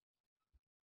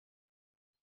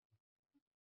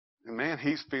 And man,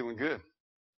 he's feeling good.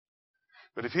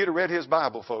 But if he'd have read his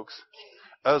Bible, folks,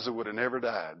 Uzzah would have never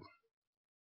died.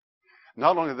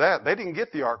 Not only that, they didn't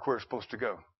get the ark where it's supposed to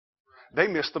go. They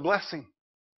missed the blessing.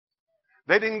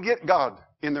 They didn't get God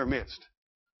in their midst.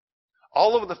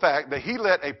 All over the fact that he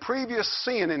let a previous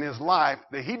sin in his life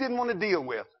that he didn't want to deal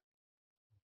with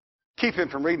keep him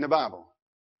from reading the Bible.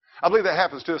 I believe that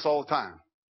happens to us all the time.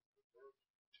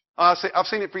 I've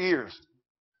seen it for years.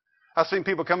 I've seen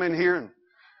people come in here and,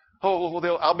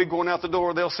 I'll be going out the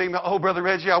door. They'll see me. Oh, Brother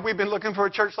Reggie, we've been looking for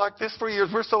a church like this for years.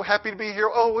 We're so happy to be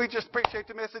here. Oh, we just appreciate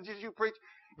the messages you preach.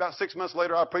 About 6 months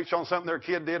later, I preached on something their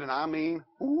kid did, and I mean,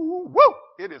 woo,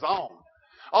 it is on.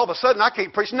 All of a sudden, I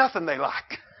can't preach nothing they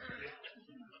like.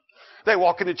 They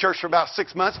walk into church for about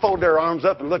 6 months, fold their arms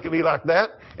up and look at me like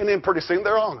that, and then pretty soon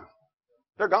they're on.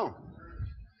 They're gone.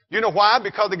 You know why?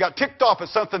 Because they got ticked off at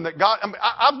something that God...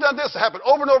 I've done this. It happened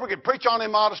over and over again. Preach on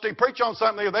immodesty. Preach on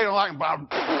something they don't like.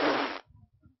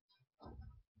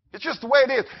 It's just the way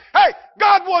it is. Hey,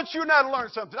 God wants you now to learn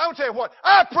something. I will tell you what.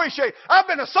 I appreciate... I've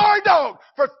been a sorry dog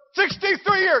for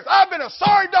 63 years. I've been a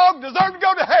sorry dog, deserved to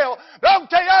go to hell. But I'll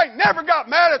tell you, I ain't never got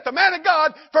mad at the man of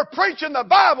God for preaching the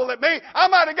Bible at me. I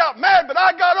might have got mad, but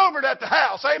I got over it at the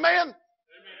house. Amen?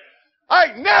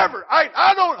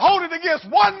 I don't hold it against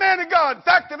one man of God. In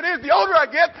fact, if it is, the older I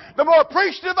get, the more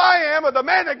appreciative I am of the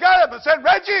man that got up and said,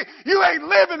 Reggie, you ain't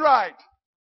living right.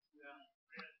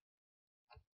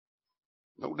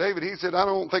 No, David, he said, I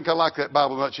don't think I like that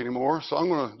Bible much anymore, so I'm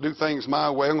going to do things my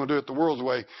way. I'm going to do it the world's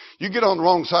way. You get on the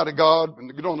wrong side of God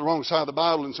and get on the wrong side of the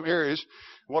Bible in some areas,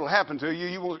 what will happen to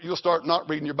you, you'll start not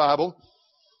reading your Bible.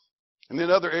 And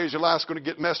then other areas of your life's going to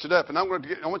get messed up. And I want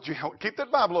you to keep that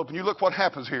Bible open. You look what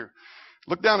happens here.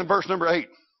 Look down in verse number 8.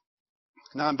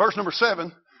 Now in verse number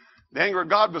 7, the anger of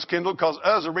God was kindled because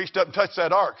Uzzah reached up and touched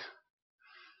that ark.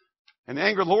 And the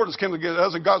anger of the Lord was kindled against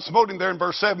Uzzah. God smote him there in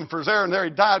verse 7 for his error, and there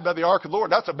he died by the ark of the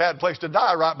Lord. That's a bad place to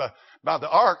die, right by the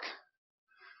ark.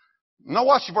 Now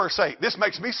watch verse 8. This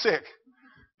makes me sick.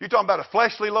 You're talking about a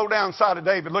fleshly, low-down side of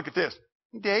David. Look at this.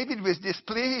 David was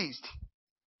displeased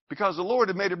because the Lord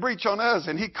had made a breach on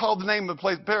Uzzah, and he called the name of the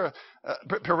place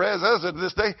Perez Uzzah to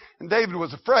this day. And David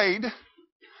was afraid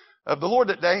of the Lord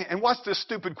that day. And watch this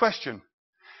stupid question.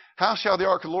 How shall the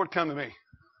ark of the Lord come to me?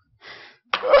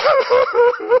 All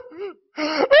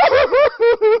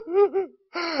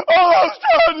I was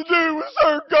trying to do was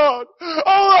serve God.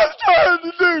 All I was trying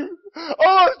to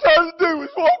do was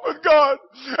walk with God.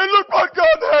 And look what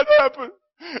God had happen.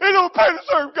 It don't pay to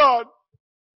serve God.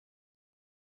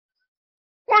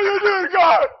 What are you doing,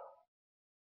 God?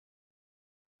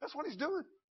 That's what he's doing.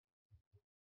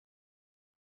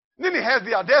 And then he has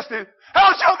the audacity,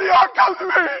 how shall the ark come to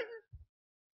me?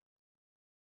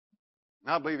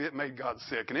 And I believe it made God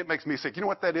sick, and it makes me sick. You know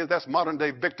what that is? That's modern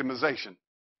day victimization.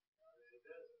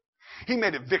 He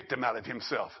made a victim out of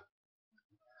himself.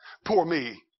 Poor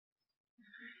me.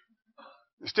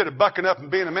 Instead of bucking up and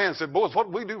being a man, said, boys, what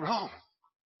did we do wrong?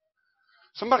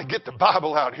 Somebody get the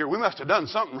Bible out here. We must have done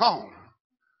something wrong.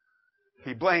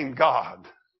 He blamed God.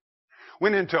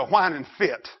 Went into a whining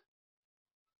fit.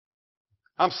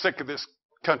 I'm sick of this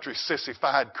country's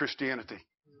sissified Christianity.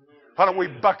 Why don't we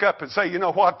buck up and say, you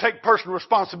know what, take personal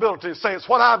responsibility and say it's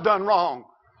what I've done wrong.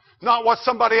 Not what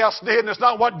somebody else did, and it's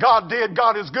not what God did.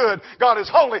 God is good. God is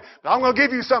holy. But I'm going to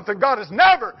give you something. God is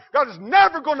never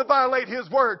going to violate His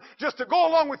word just to go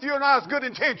along with you and I's good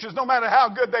intentions, no matter how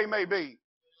good they may be.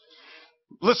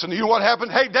 Listen, you know what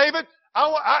happened? Hey, David,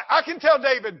 I can tell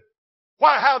David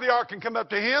how the ark can come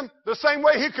up to him the same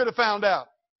way he could have found out.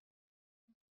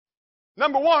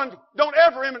 Number one, don't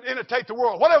ever imitate the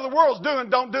world. Whatever the world's doing,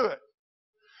 don't do it.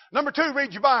 Number two,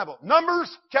 read your Bible.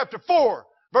 Numbers chapter 4,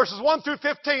 verses 1 through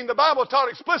 15, the Bible taught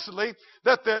explicitly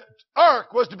that the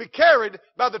ark was to be carried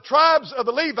by the tribes of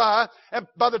the Levi, and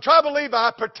by the tribe of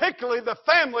Levi, particularly the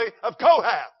family of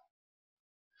Kohath.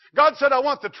 God said, I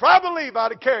want the tribe of Levi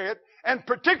to carry it, and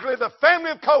particularly the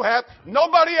family of Kohath.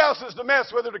 Nobody else is to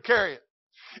mess with it or carry it.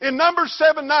 In Numbers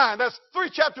 7:9, that's 3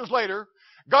 chapters later,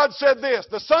 God said this,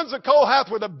 the sons of Kohath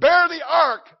were to bear the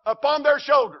ark upon their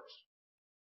shoulders.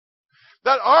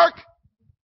 That ark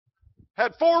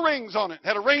had 4 rings on it.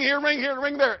 Had a ring here, and a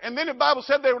ring there. And then the Bible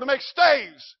said they were to make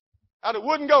staves out of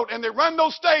wooden goat. And they run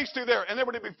those staves through there. And there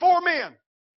were to be 4 men.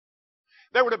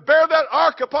 They were to bear that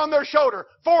ark upon their shoulder.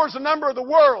 4 is the number of the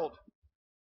world.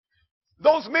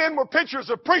 Those men were pictures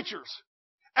of preachers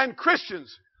and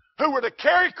Christians who were to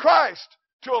carry Christ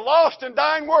to a lost and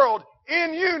dying world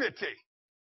in unity.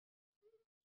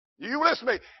 You listen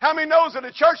to me. How many knows that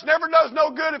a church never does no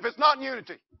good if it's not in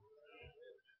unity?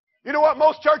 You know what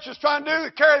most churches try and do? They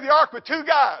carry the ark with 2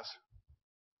 guys.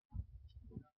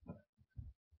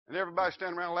 And everybody's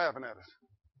standing around laughing at us.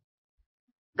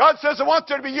 God says, I want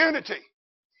there to be unity.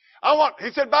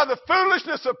 He said, by the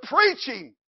foolishness of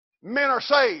preaching, men are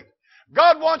saved.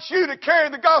 God wants you to carry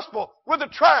the gospel with a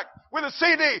tract, with a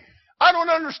CD. I don't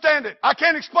understand it. I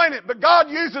can't explain it. But God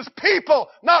uses people,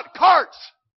 not carts.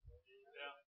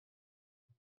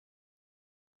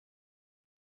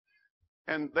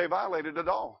 And they violated it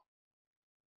all.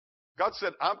 God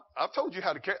said, I've told you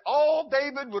how to carry. All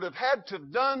David would have had to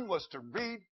have done was to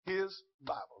read his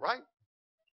Bible, right?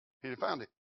 He'd have found it.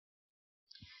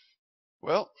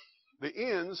 Well, the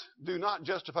ends do not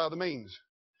justify the means.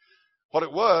 What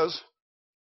it was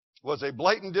a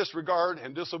blatant disregard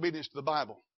and disobedience to the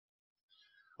Bible.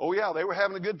 Oh yeah, they were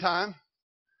having a good time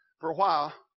for a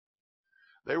while.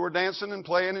 They were dancing and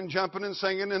playing and jumping and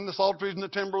singing and the psalteries and the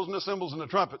timbrels and the cymbals and the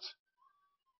trumpets.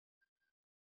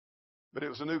 But it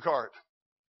was a new cart.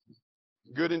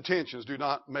 Good intentions do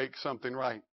not make something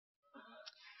right.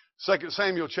 2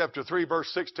 Samuel chapter 3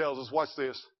 verse 6 tells us, watch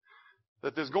this,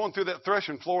 that they're going through that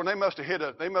threshing floor and they must have hit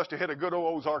a good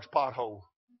old Ozarks pothole.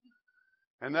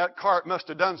 And that cart must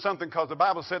have done something because the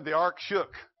Bible said the ark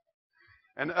shook.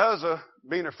 And Uzzah,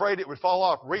 being afraid it would fall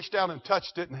off, reached down and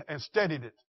touched it and steadied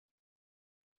it.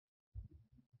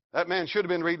 That man should have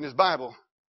been reading his Bible.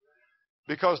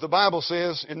 Because the Bible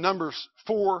says in Numbers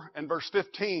 4 and verse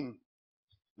 15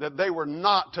 that they were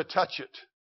not to touch it.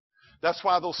 That's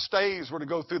why those staves were to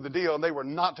go through the deal. And they were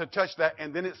not to touch that.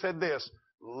 And then it said this,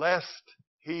 lest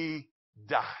he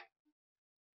die.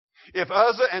 If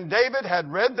Uzzah and David had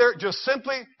just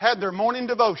simply had their morning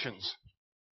devotions,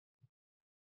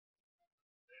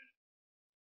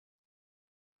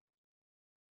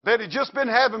 they'd have just been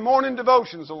having morning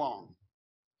devotions along,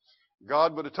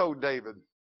 God would have told David.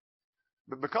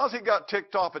 But because he got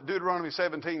ticked off at Deuteronomy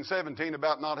 17:17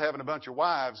 about not having a bunch of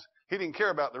wives, he didn't care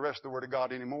about the rest of the Word of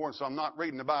God anymore, and so I'm not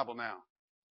reading the Bible now.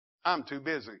 I'm too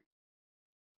busy.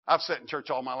 I've sat in church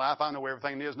all my life. I know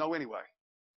everything there is to know anyway.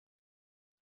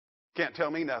 Can't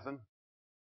tell me nothing.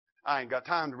 I ain't got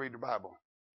time to read the Bible.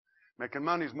 Making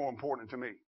money is more important to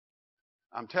me.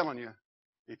 I'm telling you,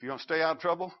 if you're going to stay out of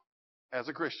trouble as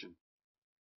a Christian,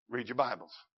 read your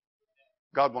Bibles.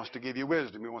 God wants to give you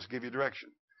wisdom. He wants to give you direction.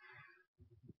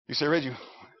 You say, Reggie,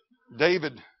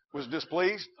 David was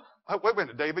displeased. Oh, wait a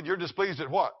minute, David, you're displeased at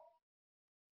what?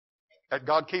 At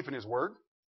God keeping His word?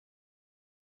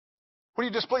 What are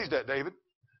you displeased at, David?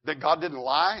 That God didn't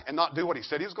lie and not do what He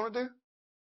said He was going to do?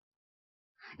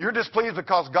 You're displeased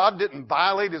because God didn't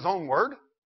violate His own word?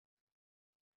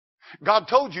 God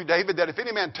told you, David, that if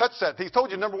any man touch that, He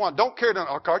told you, number one, don't carry it on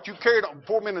a cart. You carry it on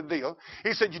 4 minute deal.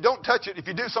 He said, you don't touch it. If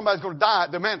you do, somebody's going to die.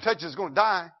 The man touches is going to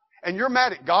die. And you're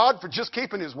mad at God for just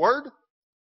keeping His word?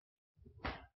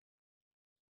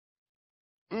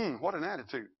 What an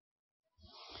attitude.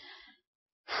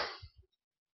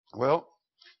 Well,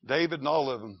 David and all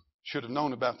of them should have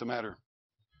known about the matter.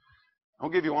 I'll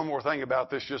give you one more thing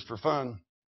about this just for fun.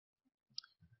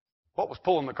 What was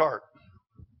pulling the cart?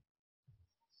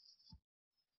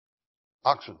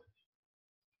 Oxen.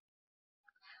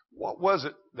 What was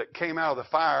it that came out of the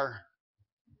fire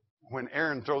when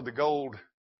Aaron threw the gold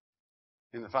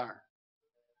in the fire?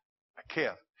 A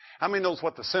calf. How many knows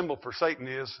what the symbol for Satan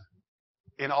is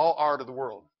in all art of the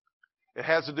world? It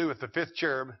has to do with the 5th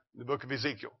cherub in the book of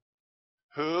Ezekiel.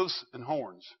 Hooves and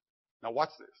horns. Now watch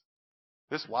this.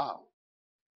 This is wild.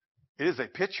 It is a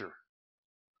picture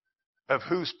of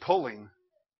who's pulling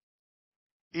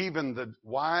even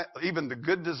the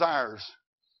good desires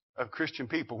of Christian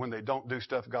people when they don't do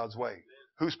stuff God's way.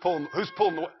 Who's pulling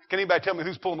the, can anybody tell me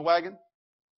who's pulling the wagon?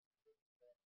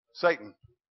 Satan.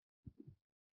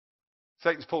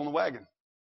 Satan's pulling the wagon.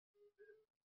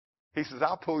 He says,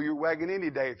 I'll pull your wagon any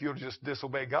day if you'll just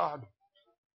disobey God.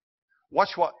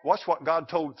 Watch what God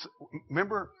told.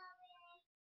 Remember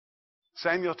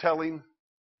Samuel telling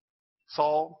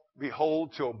Saul,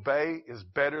 behold, to obey is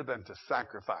better than to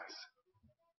sacrifice.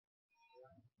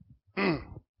 The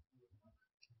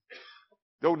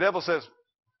old devil says,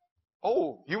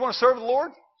 Oh, you want to serve the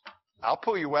Lord? I'll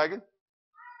pull your wagon.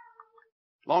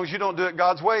 As long as you don't do it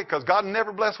God's way, because God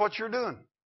never bless what you're doing.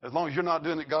 As long as you're not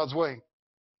doing it God's way.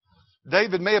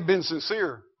 David may have been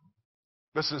sincere,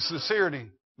 but sincerity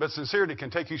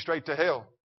can take you straight to hell.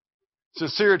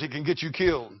 Sincerity can get you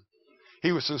killed.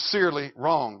 He was sincerely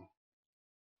wrong.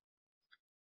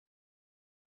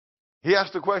 He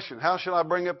asked the question, how shall I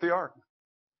bring up the ark?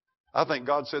 I think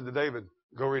God said to David,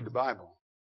 go read the Bible.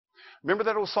 Remember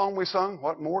that old song we sung?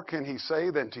 What more can he say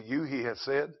than to you he has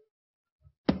said?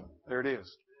 There it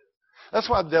is. That's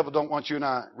why the devil don't want you and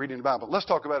I reading the Bible. Let's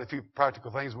talk about a few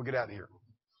practical things. We'll get out of here.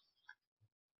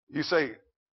 You say,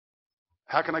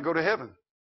 how can I go to heaven?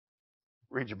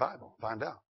 Read your Bible. Find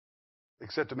out.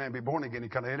 Except a man be born again, he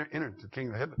kind of enter the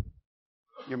kingdom of heaven.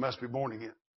 You must be born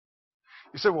again.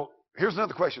 You say, well, here's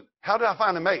another question. How do I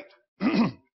find a mate?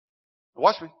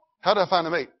 Watch me. How do I find a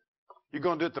mate? You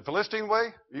going to do it the Philistine way?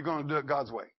 Or you going to do it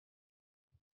God's way?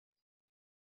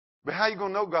 But how are you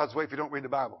going to know God's way if you don't read the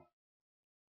Bible?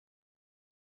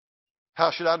 How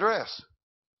should I dress?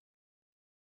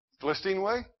 Philistine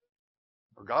way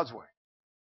or God's way?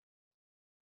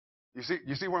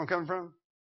 You see where I'm coming from?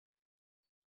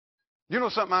 You know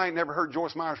something I ain't never heard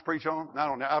Joyce Myers preach on?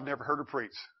 I've never heard her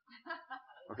preach.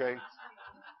 Okay?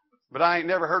 But I ain't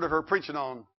never heard of her preaching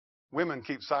on women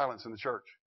keep silence in the church.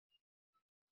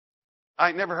 I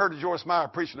ain't never heard of Joyce Myers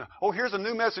preaching on, oh, here's a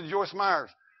new message, Joyce Myers.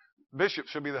 Bishop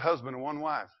should be the husband of one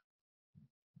wife.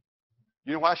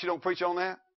 You know why she don't preach on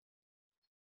that?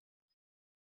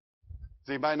 Does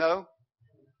anybody know?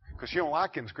 Because she don't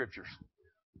like them scriptures.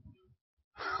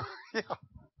 Yeah.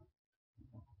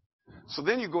 So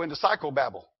then you go into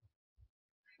psychobabble.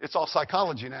 It's all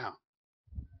psychology now.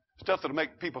 Stuff that'll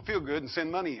make people feel good and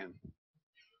send money in.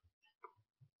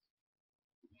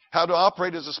 How to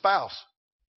operate as a spouse.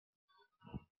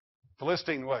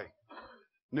 Philistine way.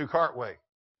 New cart way.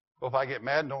 Well, if I get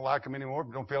mad and don't like them anymore,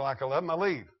 don't feel like I love them, I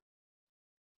leave.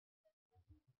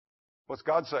 What's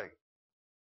God say?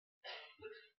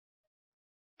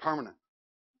 Permanent.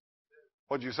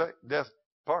 What'd you say? Death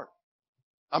part.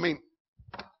 I mean,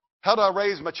 how do I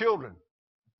raise my children?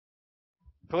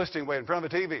 Philistine way in front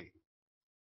of a TV.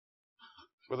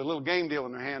 With a little game deal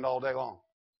in their hand all day long.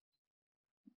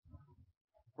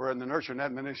 We're in the nurture and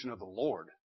admonition of the Lord.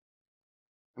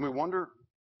 And we wonder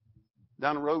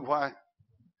down the road why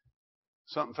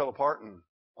something fell apart and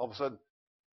all of a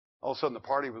sudden the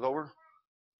party was over.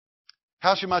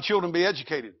 How should my children be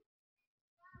educated?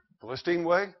 Philistine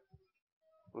way?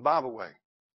 The Bible way.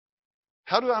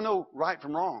 How do I know right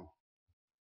from wrong?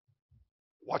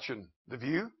 Watching The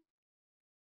View?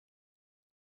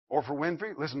 Or for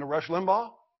Winfrey? Listen to Rush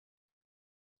Limbaugh?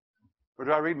 Or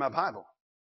do I read my Bible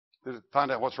to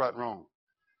find out what's right and wrong?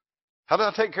 How do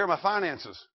I take care of my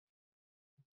finances?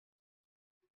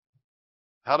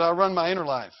 How do I run my inner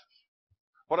life?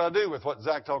 What do I do with what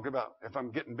Zach talked about if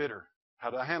I'm getting bitter?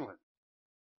 How do I handle it?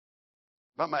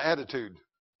 About my attitude,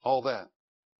 all that.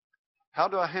 How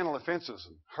do I handle offenses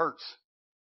and hurts?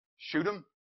 Shoot them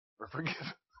or forgive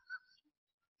them?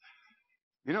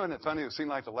 You know, isn't it funny? It seems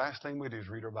like the last thing we do is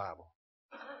read our Bible.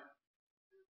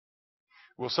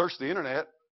 We'll search the internet.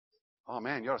 Oh,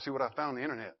 man, you ought to see what I found on the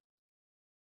internet.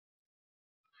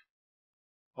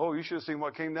 Oh, you should have seen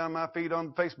what came down my feed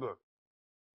on Facebook.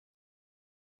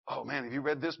 Oh, man, have you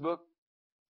read this book?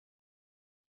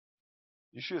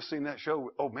 You should have seen that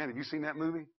show. Oh, man, have you seen that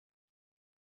movie?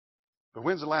 But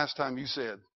when's the last time you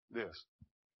said this?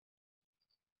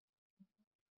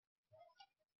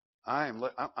 I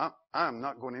am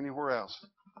not going anywhere else.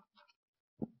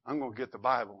 I'm going to get the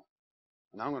Bible,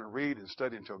 and I'm going to read and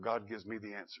study until God gives me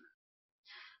the answer.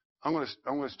 I'm going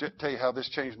to tell you how this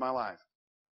changed my life.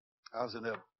 I was in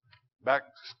the back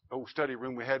old study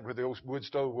room we had where the old wood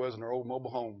stove was in our old mobile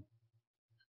home.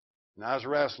 And I was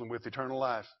wrestling with eternal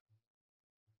life.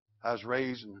 I was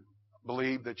raised and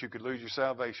believed that you could lose your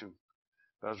salvation.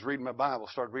 But I was reading my Bible,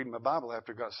 started reading my Bible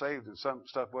after I got saved, and some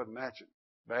stuff wasn't matching.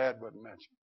 Bad wasn't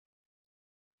matching.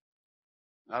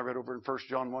 I read over in 1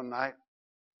 John one night.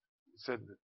 It said,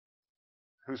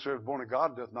 whosoever is born of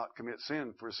God doth not commit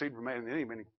sin, for his seed remaineth in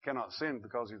him, and he cannot sin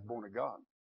because he is born of God.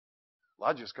 Well,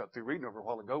 I just got through reading over a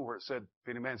while ago where it said, if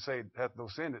any man say hath no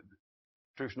sin, the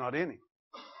truth's not in him.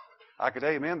 I could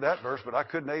amen that verse, but I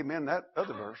couldn't amen that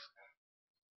other verse.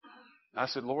 I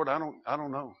said, Lord, I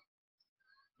don't know.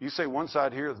 You say one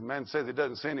side here, the man says he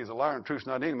doesn't sin, he's a liar, and truth's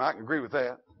not in him. I can agree with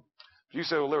that. You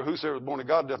say, well, whosoever is born of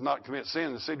God doth not commit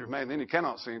sin, the seed remains, then he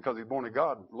cannot sin because he's born of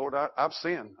God. Lord, I've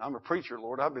sinned. I'm a preacher,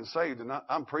 Lord. I've been saved, and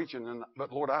I'm preaching,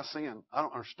 but Lord, I sin. I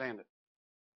don't understand it.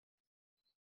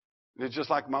 And it's just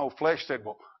like my old flesh said,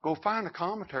 well, go find a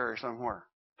commentary somewhere.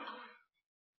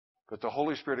 But the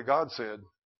Holy Spirit of God said,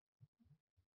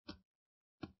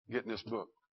 get in this book.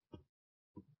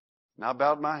 And I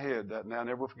bowed my head that night. I'll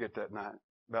never forget that night.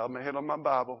 Bowed my head on my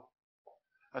Bible.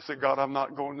 I said, God, I'm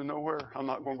not going to nowhere. I'm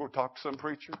not going to go talk to some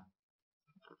preacher.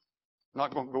 I'm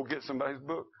not going to go get somebody's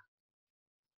book.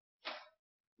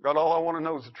 God, all I want to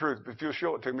know is the truth. But if you'll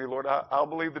show it to me, Lord, I'll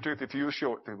believe the truth if you'll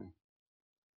show it to me.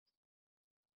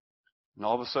 And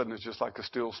all of a sudden, it's just like a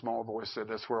still small voice said,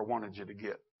 that's where I wanted you to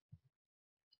get.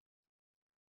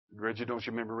 Reggie, don't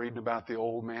you remember reading about the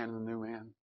old man and the new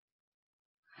man?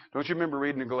 Don't you remember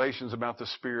reading in Galatians about the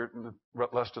spirit and the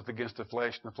lusteth against the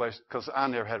flesh and the flesh? Because I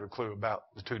never had a clue about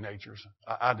the two natures.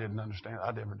 I didn't understand.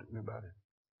 I never knew about it.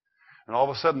 And all of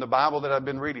a sudden, the Bible that I've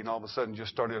been reading, all of a sudden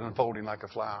just started unfolding like a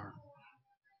flower.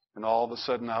 And all of a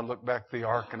sudden, I looked back at the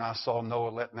ark and I saw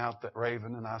Noah letting out that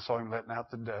raven and I saw him letting out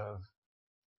the dove.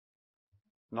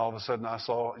 And all of a sudden, I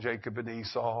saw Jacob and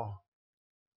Esau.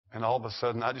 And all of a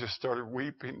sudden, I just started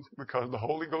weeping because the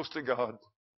Holy Ghost of God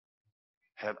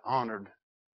had honored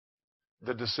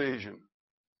the decision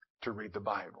to read the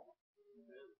Bible,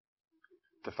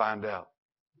 to find out.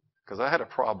 Because I had a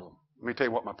problem. Let me tell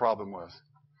you what my problem was.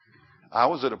 I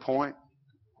was at a point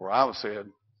where I was said,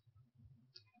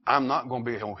 I'm not going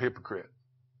to be a hypocrite.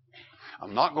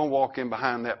 I'm not going to walk in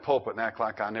behind that pulpit and act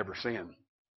like I never sinned.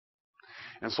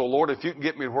 And so, Lord, if you can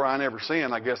get me to where I never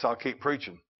sin, I guess I'll keep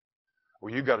preaching.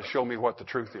 Well, you've got to show me what the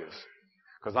truth is.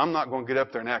 Because I'm not going to get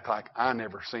up there and act like I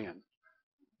never sinned.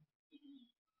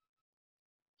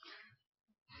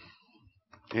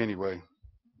 Anyway,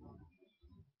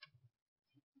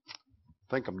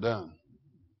 I think I'm done.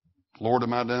 Lord,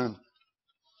 am I done?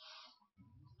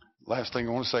 Last thing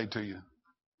I want to say to you,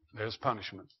 there's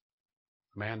punishment.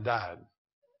 Man died,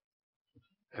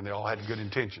 and they all had good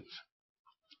intentions.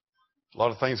 A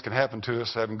lot of things can happen to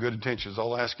us having good intentions.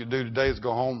 All I ask you to do today is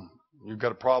go home. You've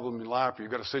got a problem in your life, or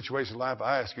you've got a situation in life,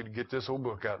 I ask you to get this old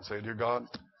book out and say, Dear God,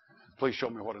 please show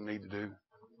me what I need to do.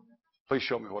 Please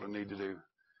show me what I need to do.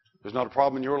 There's not a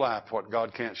problem in your life what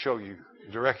God can't show you.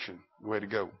 Direction, the way to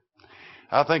go.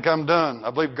 I think I'm done.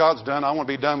 I believe God's done. I want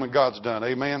to be done when God's done.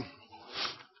 Amen.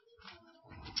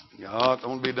 God, I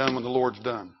want to be done when the Lord's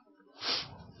done.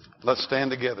 Let's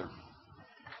stand together.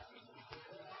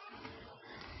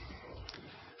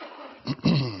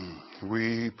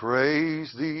 We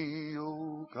praise Thee,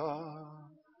 O God,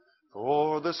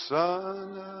 for the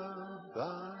Son of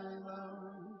Thy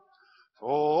love,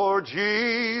 for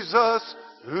Jesus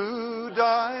who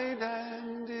died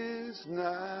and is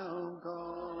now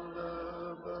gone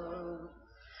above.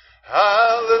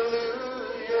 Hallelujah,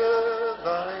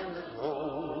 Thine the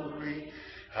glory.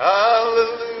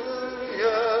 Hallelujah,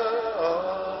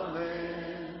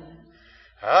 amen.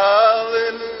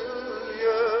 Hallelujah,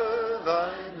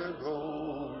 Thine the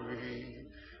glory.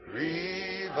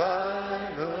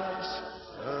 Revive us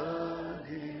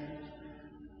again.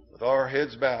 With our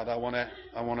heads bowed, I want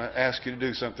to ask you to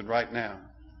do something right now.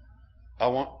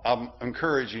 I'm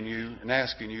encouraging you and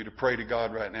asking you to pray to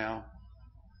God right now.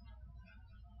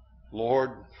 Lord,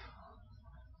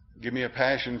 give me a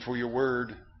passion for your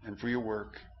word and for your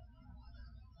work.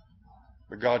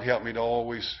 But God, help me to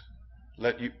always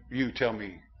let you tell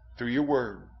me through your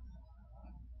word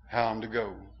how I'm to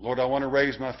go. Lord, I want to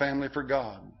raise my family for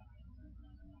God.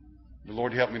 But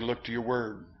Lord, help me to look to your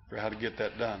word for how to get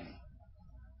that done.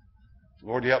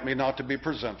 Lord, help me not to be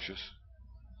presumptuous.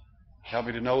 Help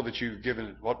me to know that you've given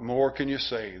it. What more can you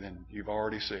say than you've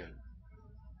already said?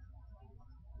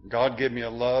 God, give me a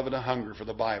love and a hunger for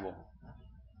the Bible.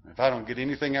 If I don't get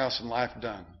anything else in life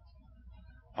done,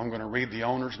 I'm going to read the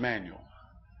owner's manual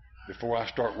before I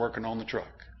start working on the truck.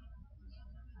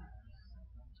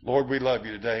 Lord, we love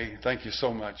you today. Thank you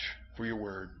so much for your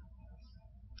word.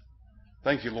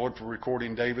 Thank you, Lord, for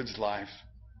recording David's life.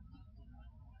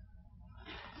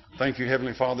 Thank you,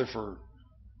 Heavenly Father, for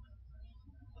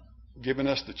giving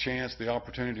us the chance, the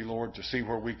opportunity, Lord, to see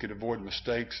where we could avoid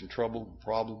mistakes and trouble and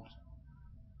problems.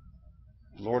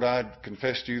 Lord, I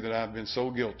confess to you that I've been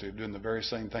so guilty of doing the very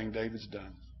same thing David's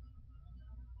done.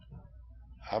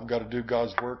 I've got to do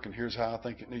God's work, and here's how I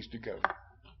think it needs to go.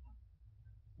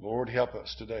 Lord, help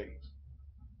us today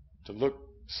to look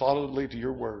solidly to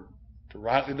your word, to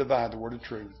rightly divide the word of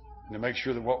truth, and to make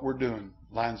sure that what we're doing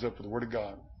lines up with the word of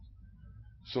God,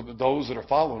 so that those that are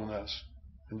following us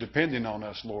and depending on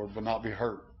us, Lord, will not be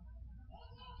hurt.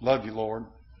 Love you, Lord.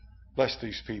 Bless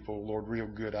these people, Lord, real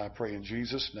good, I pray in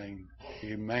Jesus' name.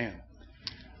 Amen.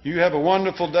 You have a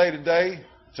wonderful day today.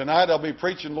 Tonight I'll be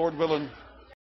preaching, Lord willing,